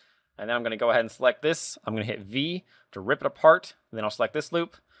 And then I'm going to go ahead and select this. I'm going to hit V to rip it apart. Then I'll select this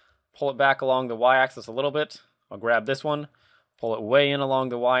loop, pull it back along the Y-axis a little bit. I'll grab this one, pull it way in along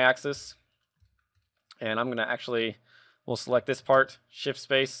the Y-axis. And I'm going to actually, we'll select this part, Shift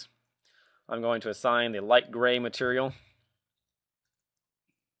Space. I'm going to assign the light gray material.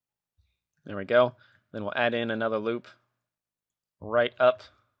 There we go. Then we'll add in another loop right up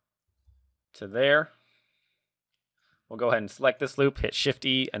to there. We'll go ahead and select this loop, hit Shift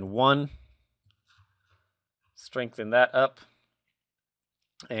E and 1. Strengthen that up.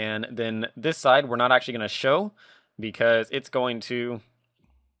 And then this side we're not actually going to show because it's going to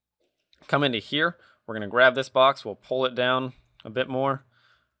come into here. We're going to grab this box, we'll pull it down a bit more,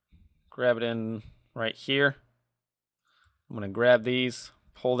 grab it in right here. I'm going to grab these,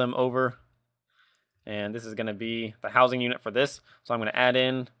 pull them over, and this is going to be the housing unit for this. So I'm going to add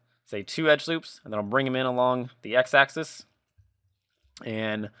in, say, 2 edge loops, and then I'll bring them in along the x-axis,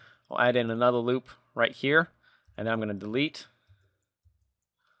 and I'll add in another loop right here, and then I'm going to delete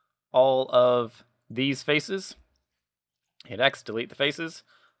all of these faces, hit X, delete the faces.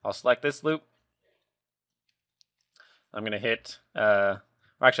 I'll select this loop. I'm going to hit,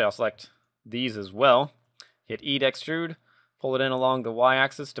 actually I'll select these as well, hit E to extrude, pull it in along the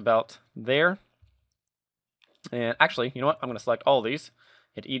Y-axis to about there. And actually, you know what, I'm going to select all these,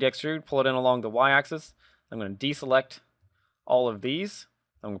 hit E to extrude, pull it in along the Y-axis. I'm going to deselect all of these.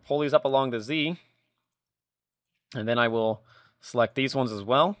 I'm going to pull these up along the Z, and then I will select these ones as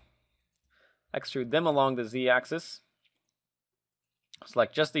well, extrude them along the Z-axis,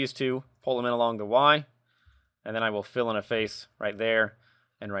 select just these 2, pull them in along the Y, and then I will fill in a face right there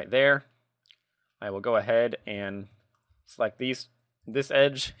and right there. I will go ahead and select this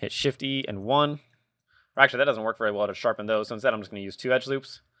edge, hit Shift E and 1. Or actually, that doesn't work very well to sharpen those, so instead I'm just going to use 2 edge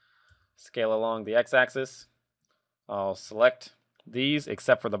loops. Scale along the x-axis. I'll select these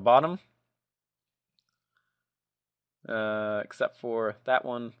except for the bottom. Except for that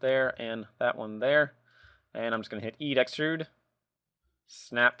one there and that one there. And I'm just going to hit E to extrude.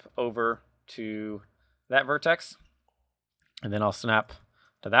 Snap over to that vertex. And then I'll snap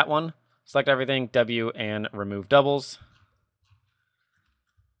to that one. Select everything, W, and remove doubles.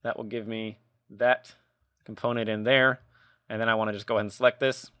 That will give me that component in there. And then I want to just go ahead and select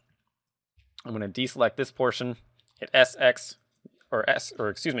this. I'm going to deselect this portion, hit SX, or S, or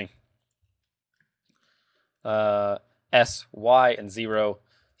excuse me, S, Y, and 0,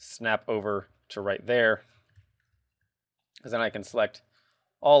 snap over to right there. Because then I can select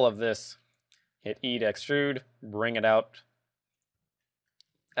all of this, hit E to extrude, bring it out,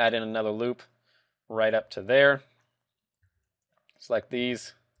 add in another loop right up to there. Select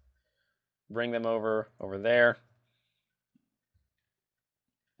these, bring them over there.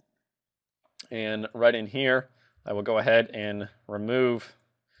 And right in here, I will go ahead and remove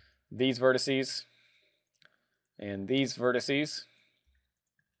these vertices and these vertices.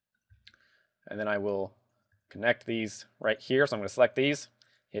 And then I will connect these right here. So I'm going to select these,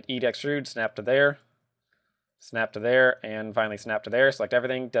 hit E to extrude, snap to there, and finally snap to there. Select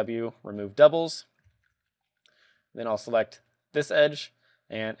everything, W, remove doubles. Then I'll select this edge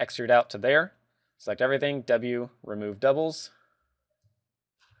and extrude out to there. Select everything, W, remove doubles.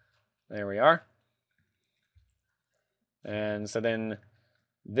 There we are. And so then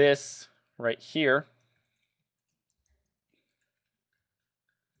this right here,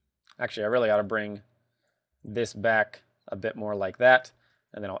 actually I really ought to bring this back a bit more like that,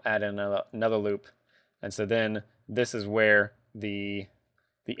 and then I'll add in another loop. And so then this is where the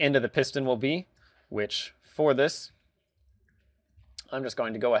end of the piston will be, which for this, I'm just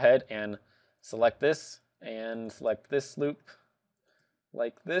going to go ahead and select this and select this loop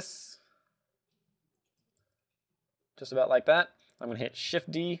like this, just about like that. I'm going to hit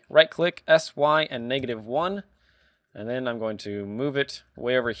Shift D, right click, S, Y, and -1, and then I'm going to move it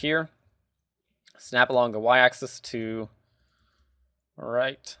way over here, snap along the y-axis to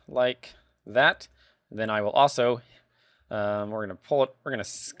right like that. And then I will also, we're going to pull it, we're going to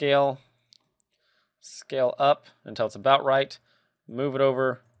scale up until it's about right, move it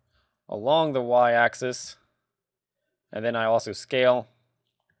over along the y-axis, and then I also scale,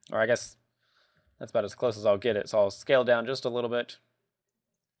 or I guess that's about as close as I'll get it. So I'll scale down just a little bit,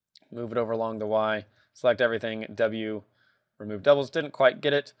 move it over along the Y, select everything, W, remove doubles. Didn't quite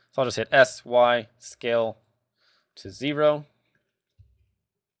get it, so I'll just hit S, Y, scale to 0.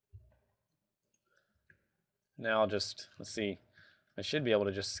 Now I'll just, let's see, I should be able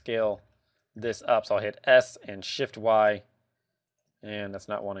to just scale this up. So I'll hit S and Shift Y, and that's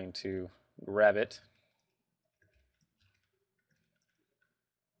not wanting to grab it.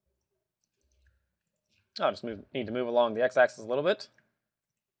 I'll just need to move along the x-axis a little bit.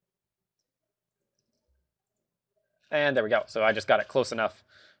 And there we go. So I just got it close enough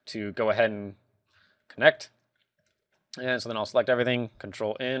to go ahead and connect. And so then I'll select everything,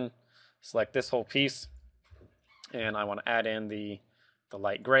 Control N, select this whole piece, and I want to add in the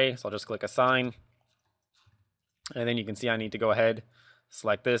light gray. So I'll just click Assign. And then you can see I need to go ahead,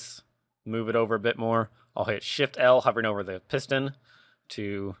 select this, move it over a bit more. I'll hit Shift L, hovering over the piston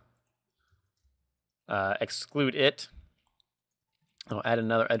to exclude it. I'll add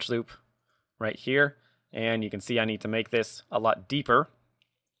another edge loop right here, and you can see I need to make this a lot deeper.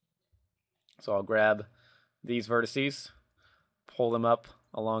 So I'll grab these vertices, pull them up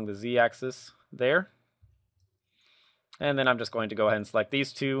along the z-axis there, and then I'm just going to go ahead and select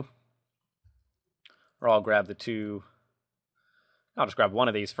these two, or I'll grab the two. I'll just grab one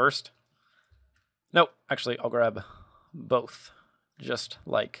of these first. Nope, actually I'll grab both, just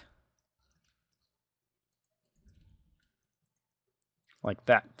like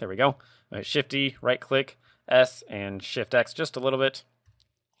that. There we go. Shift D, right click, S, and Shift X just a little bit.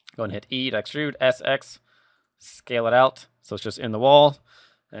 Go and hit E to extrude, SX, scale it out so it's just in the wall.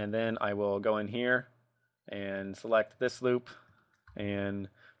 And then I will go in here and select this loop and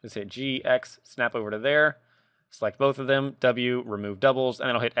just hit G, X, snap over to there, select both of them, W, remove doubles, and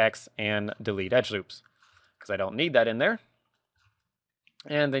then I'll hit X and delete edge loops because I don't need that in there.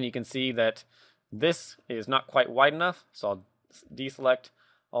 And then you can see that this is not quite wide enough, so I'll deselect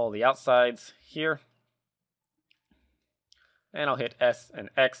all the outsides here, and I'll hit S and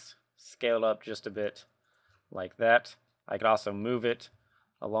X, scale it up just a bit like that. I could also move it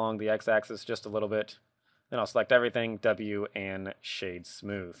along the x-axis just a little bit. Then I'll select everything, W, and shade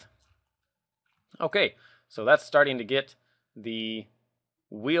smooth. Okay, so that's starting to get the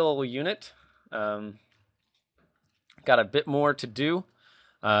wheel unit. Got a bit more to do.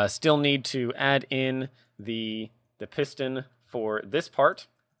 Still need to add in the piston for this part,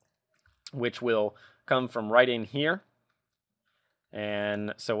 which will come from right in here.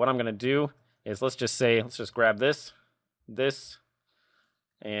 And so what I'm going to do is let's just grab this,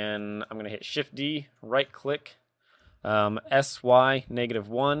 and I'm going to hit Shift D, right click, SY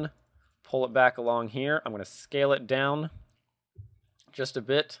 -1, pull it back along here. I'm going to scale it down just a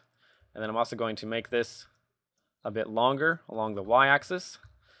bit, and then I'm also going to make this a bit longer along the y-axis.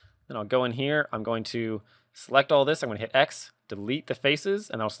 Then I'll go in here, I'm going to select all this, I'm going to hit X, delete the faces,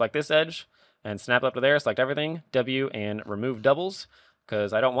 and I'll select this edge and snap up to there, select everything, W, and remove doubles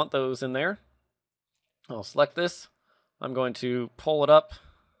because I don't want those in there. I'll select this, I'm going to pull it up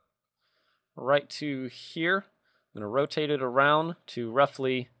right to here. I'm going to rotate it around to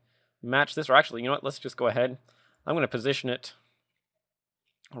roughly match this, or actually, you know what, let's just go ahead. I'm going to position it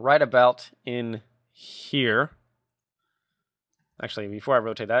right about in here. Actually, before I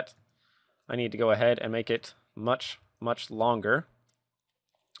rotate that, I need to go ahead and make it much longer,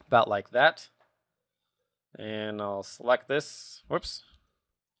 about like that. And I'll select this,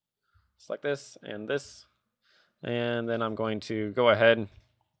 select this, and then I'm going to go ahead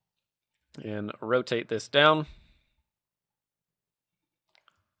and rotate this down.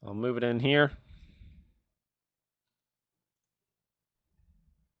 I'll move it in here.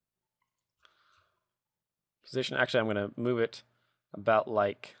 Position, actually I'm going to move it about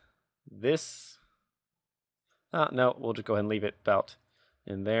like this. No, we'll just go ahead and leave it about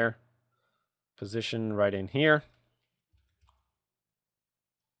in there. Position right in here.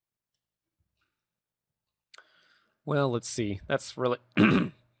 Well, let's see. That's really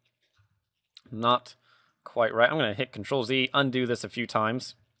not quite right. I'm going to hit Control Z, undo this a few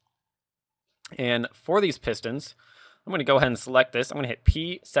times. And for these pistons, I'm going to go ahead and select this. I'm going to hit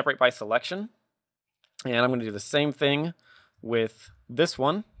P, separate by selection. And I'm going to do the same thing with this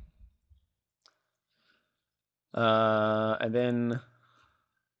one. And then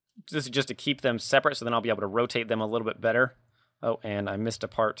this is just to keep them separate, so then I'll be able to rotate them a little bit better. Oh, and I missed a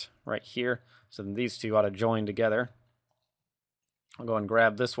part right here. So then these two ought to join together. I'll go and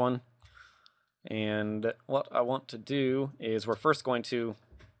grab this one. And what I want to do is we're first going to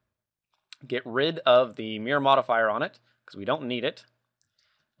get rid of the mirror modifier on it, because we don't need it.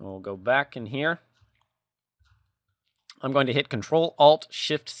 And we'll go back in here. I'm going to hit Control Alt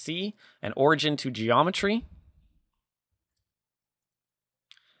Shift C and origin to geometry.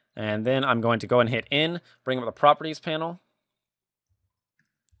 And then I'm going to go and hit N, bring up the properties panel.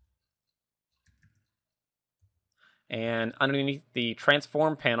 And underneath the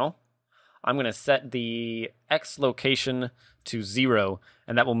transform panel, I'm going to set the X location to 0,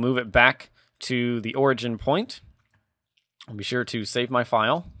 and that will move it back to the origin point. I'll be sure to save my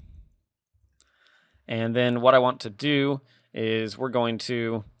file. And then what I want to do is we're going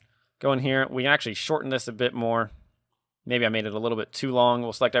to go in here. We can actually shorten this a bit more. Maybe I made it a little bit too long.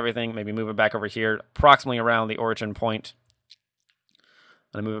 We'll select everything, maybe move it back over here, approximately around the origin point.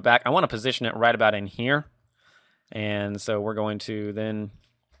 I'm going to move it back. I want to position it right about in here. And so we're going to then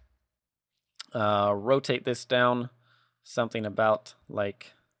rotate this down something about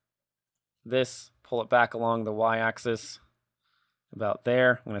like this, pull it back along the y-axis about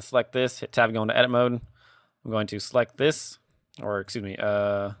there. I'm going to select this, hit tab, go into edit mode. I'm going to select this, or excuse me,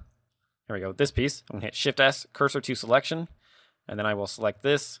 here we go, this piece. I'm going to hit Shift S, cursor to selection, and then I will select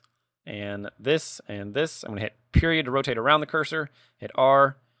this, and this, and this. I'm going to hit period to rotate around the cursor, hit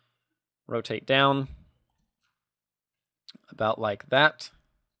R, rotate down, about like that.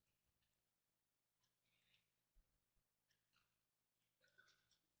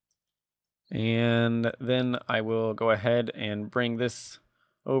 And then I will go ahead and bring this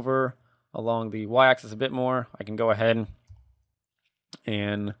over along the y-axis a bit more. I can go ahead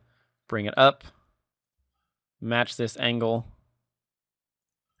and bring it up, match this angle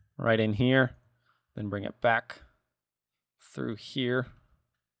right in here, then bring it back through here.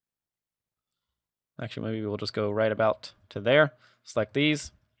 Actually, maybe we'll just go right about to there. Select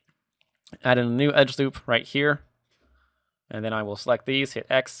these, add in a new edge loop right here, and then I will select these, hit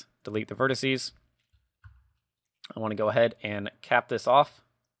X, delete the vertices. I want to go ahead and cap this off.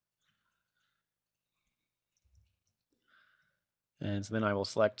 And so then I will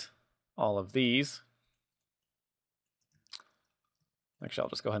select all of these. Actually, I'll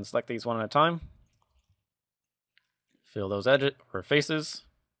just go ahead and select these one at a time. Fill those edges or faces.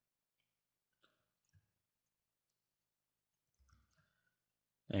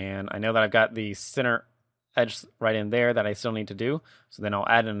 And I know that I've got the center edge right in there that I still need to do. So then I'll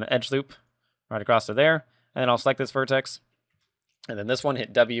add in an edge loop right across to there. And then I'll select this vertex. And then this one,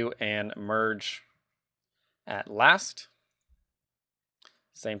 hit W and merge at last.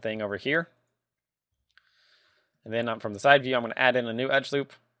 Same thing over here. And then from the side view, I'm going to add in a new edge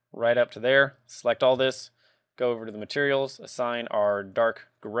loop right up to there. Select all this, go over to the materials, assign our dark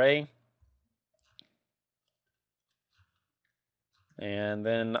gray. And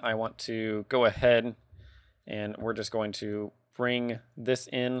then I want to go ahead and we're just going to bring this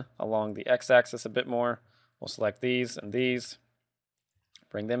in along the x-axis a bit more. We'll select these and these,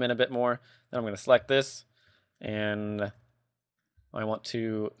 bring them in a bit more. Then I'm going to select this, and I want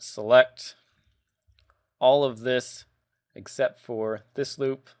to select all of this except for this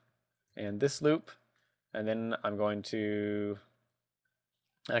loop and this loop. And then I'm going to,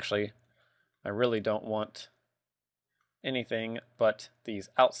 actually, I really don't want anything but these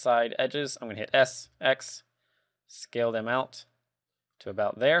outside edges. I'm going to hit S, X, scale them out to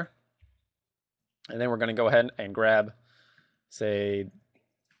about there. And then we're going to go ahead and grab, say,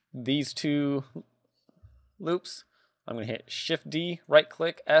 these two loops. I'm going to hit Shift D, right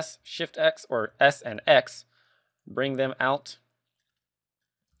click, S, Shift X, or S and X, bring them out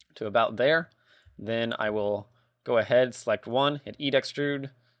to about there. Then I will go ahead, select one, hit E to extrude,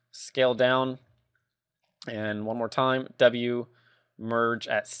 scale down, and one more time, W, merge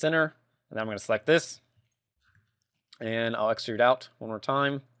at center. And then I'm going to select this, and I'll extrude out one more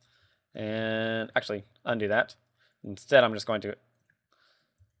time, and actually undo that. Instead, I'm just going to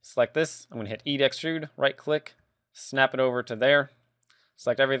select this. I'm going to hit E to extrude, right click, snap it over to there,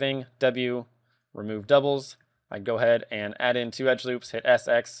 select everything, W, remove doubles. I go ahead and add in two edge loops, hit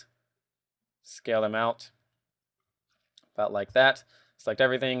SX, scale them out about like that. Select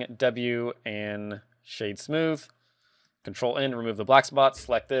everything, W, and shade smooth. Control N to remove the black spot,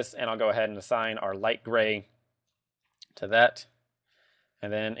 select this, and I'll go ahead and assign our light gray to that.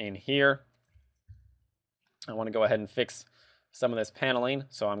 And then in here, I want to go ahead and fix some of this paneling.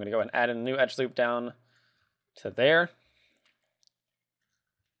 So I'm going to go ahead and add in a new edge loop down to there.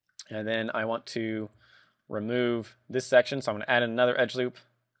 And then I want to remove this section. So I'm going to add in another edge loop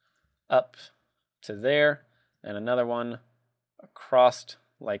up to there and another one across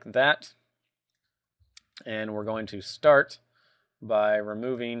like that. And we're going to start by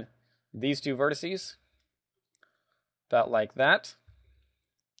removing these two vertices, about like that.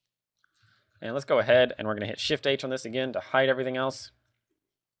 And let's go ahead and we're going to hit Shift H on this again to hide everything else.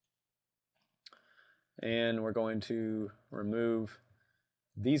 And we're going to remove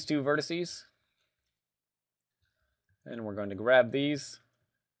these two vertices. And we're going to grab these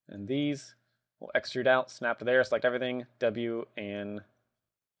and these. We'll extrude out, snap to there, select everything, W, and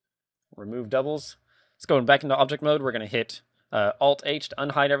remove doubles. Let's go back into object mode. We're going to hit Alt-H to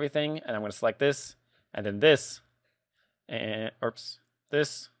unhide everything, and I'm going to select this, and then this, and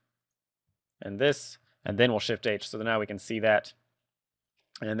this, and this, and then we'll Shift-H. So now we can see that.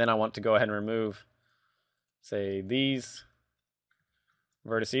 And then I want to go ahead and remove, say, these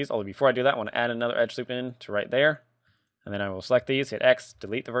vertices. Although before I do that, I want to add another edge loop in to right there. And then I will select these, hit X,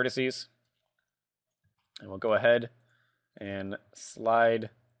 delete the vertices. And we'll go ahead and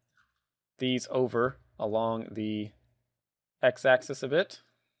slide these over along the X-axis a bit.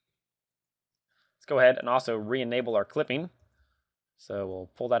 Let's go ahead and also re-enable our clipping. So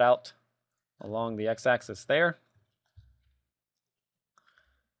we'll pull that out along the X-axis there.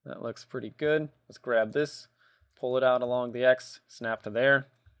 That looks pretty good. Let's grab this, pull it out along the X, snap to there.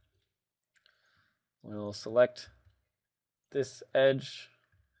 We'll select this edge,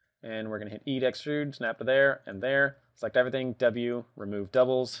 and we're going to hit E to extrude, snap to there and there. Select everything, W, remove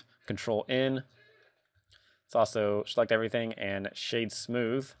doubles, Control N. Let's also select everything and shade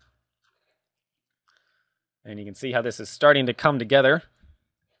smooth. And you can see how this is starting to come together.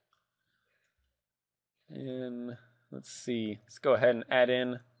 And let's see, let's go ahead and add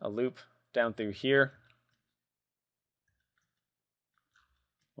in a loop down through here.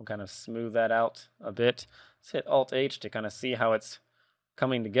 We'll kind of smooth that out a bit. Let's hit Alt-H to kind of see how it's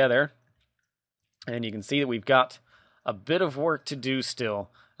coming together. And you can see that we've got a bit of work to do still.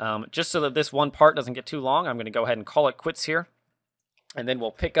 Just so that this one part doesn't get too long, I'm going to go ahead and call it quits here. And then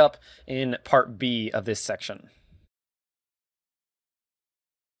we'll pick up in part B of this section.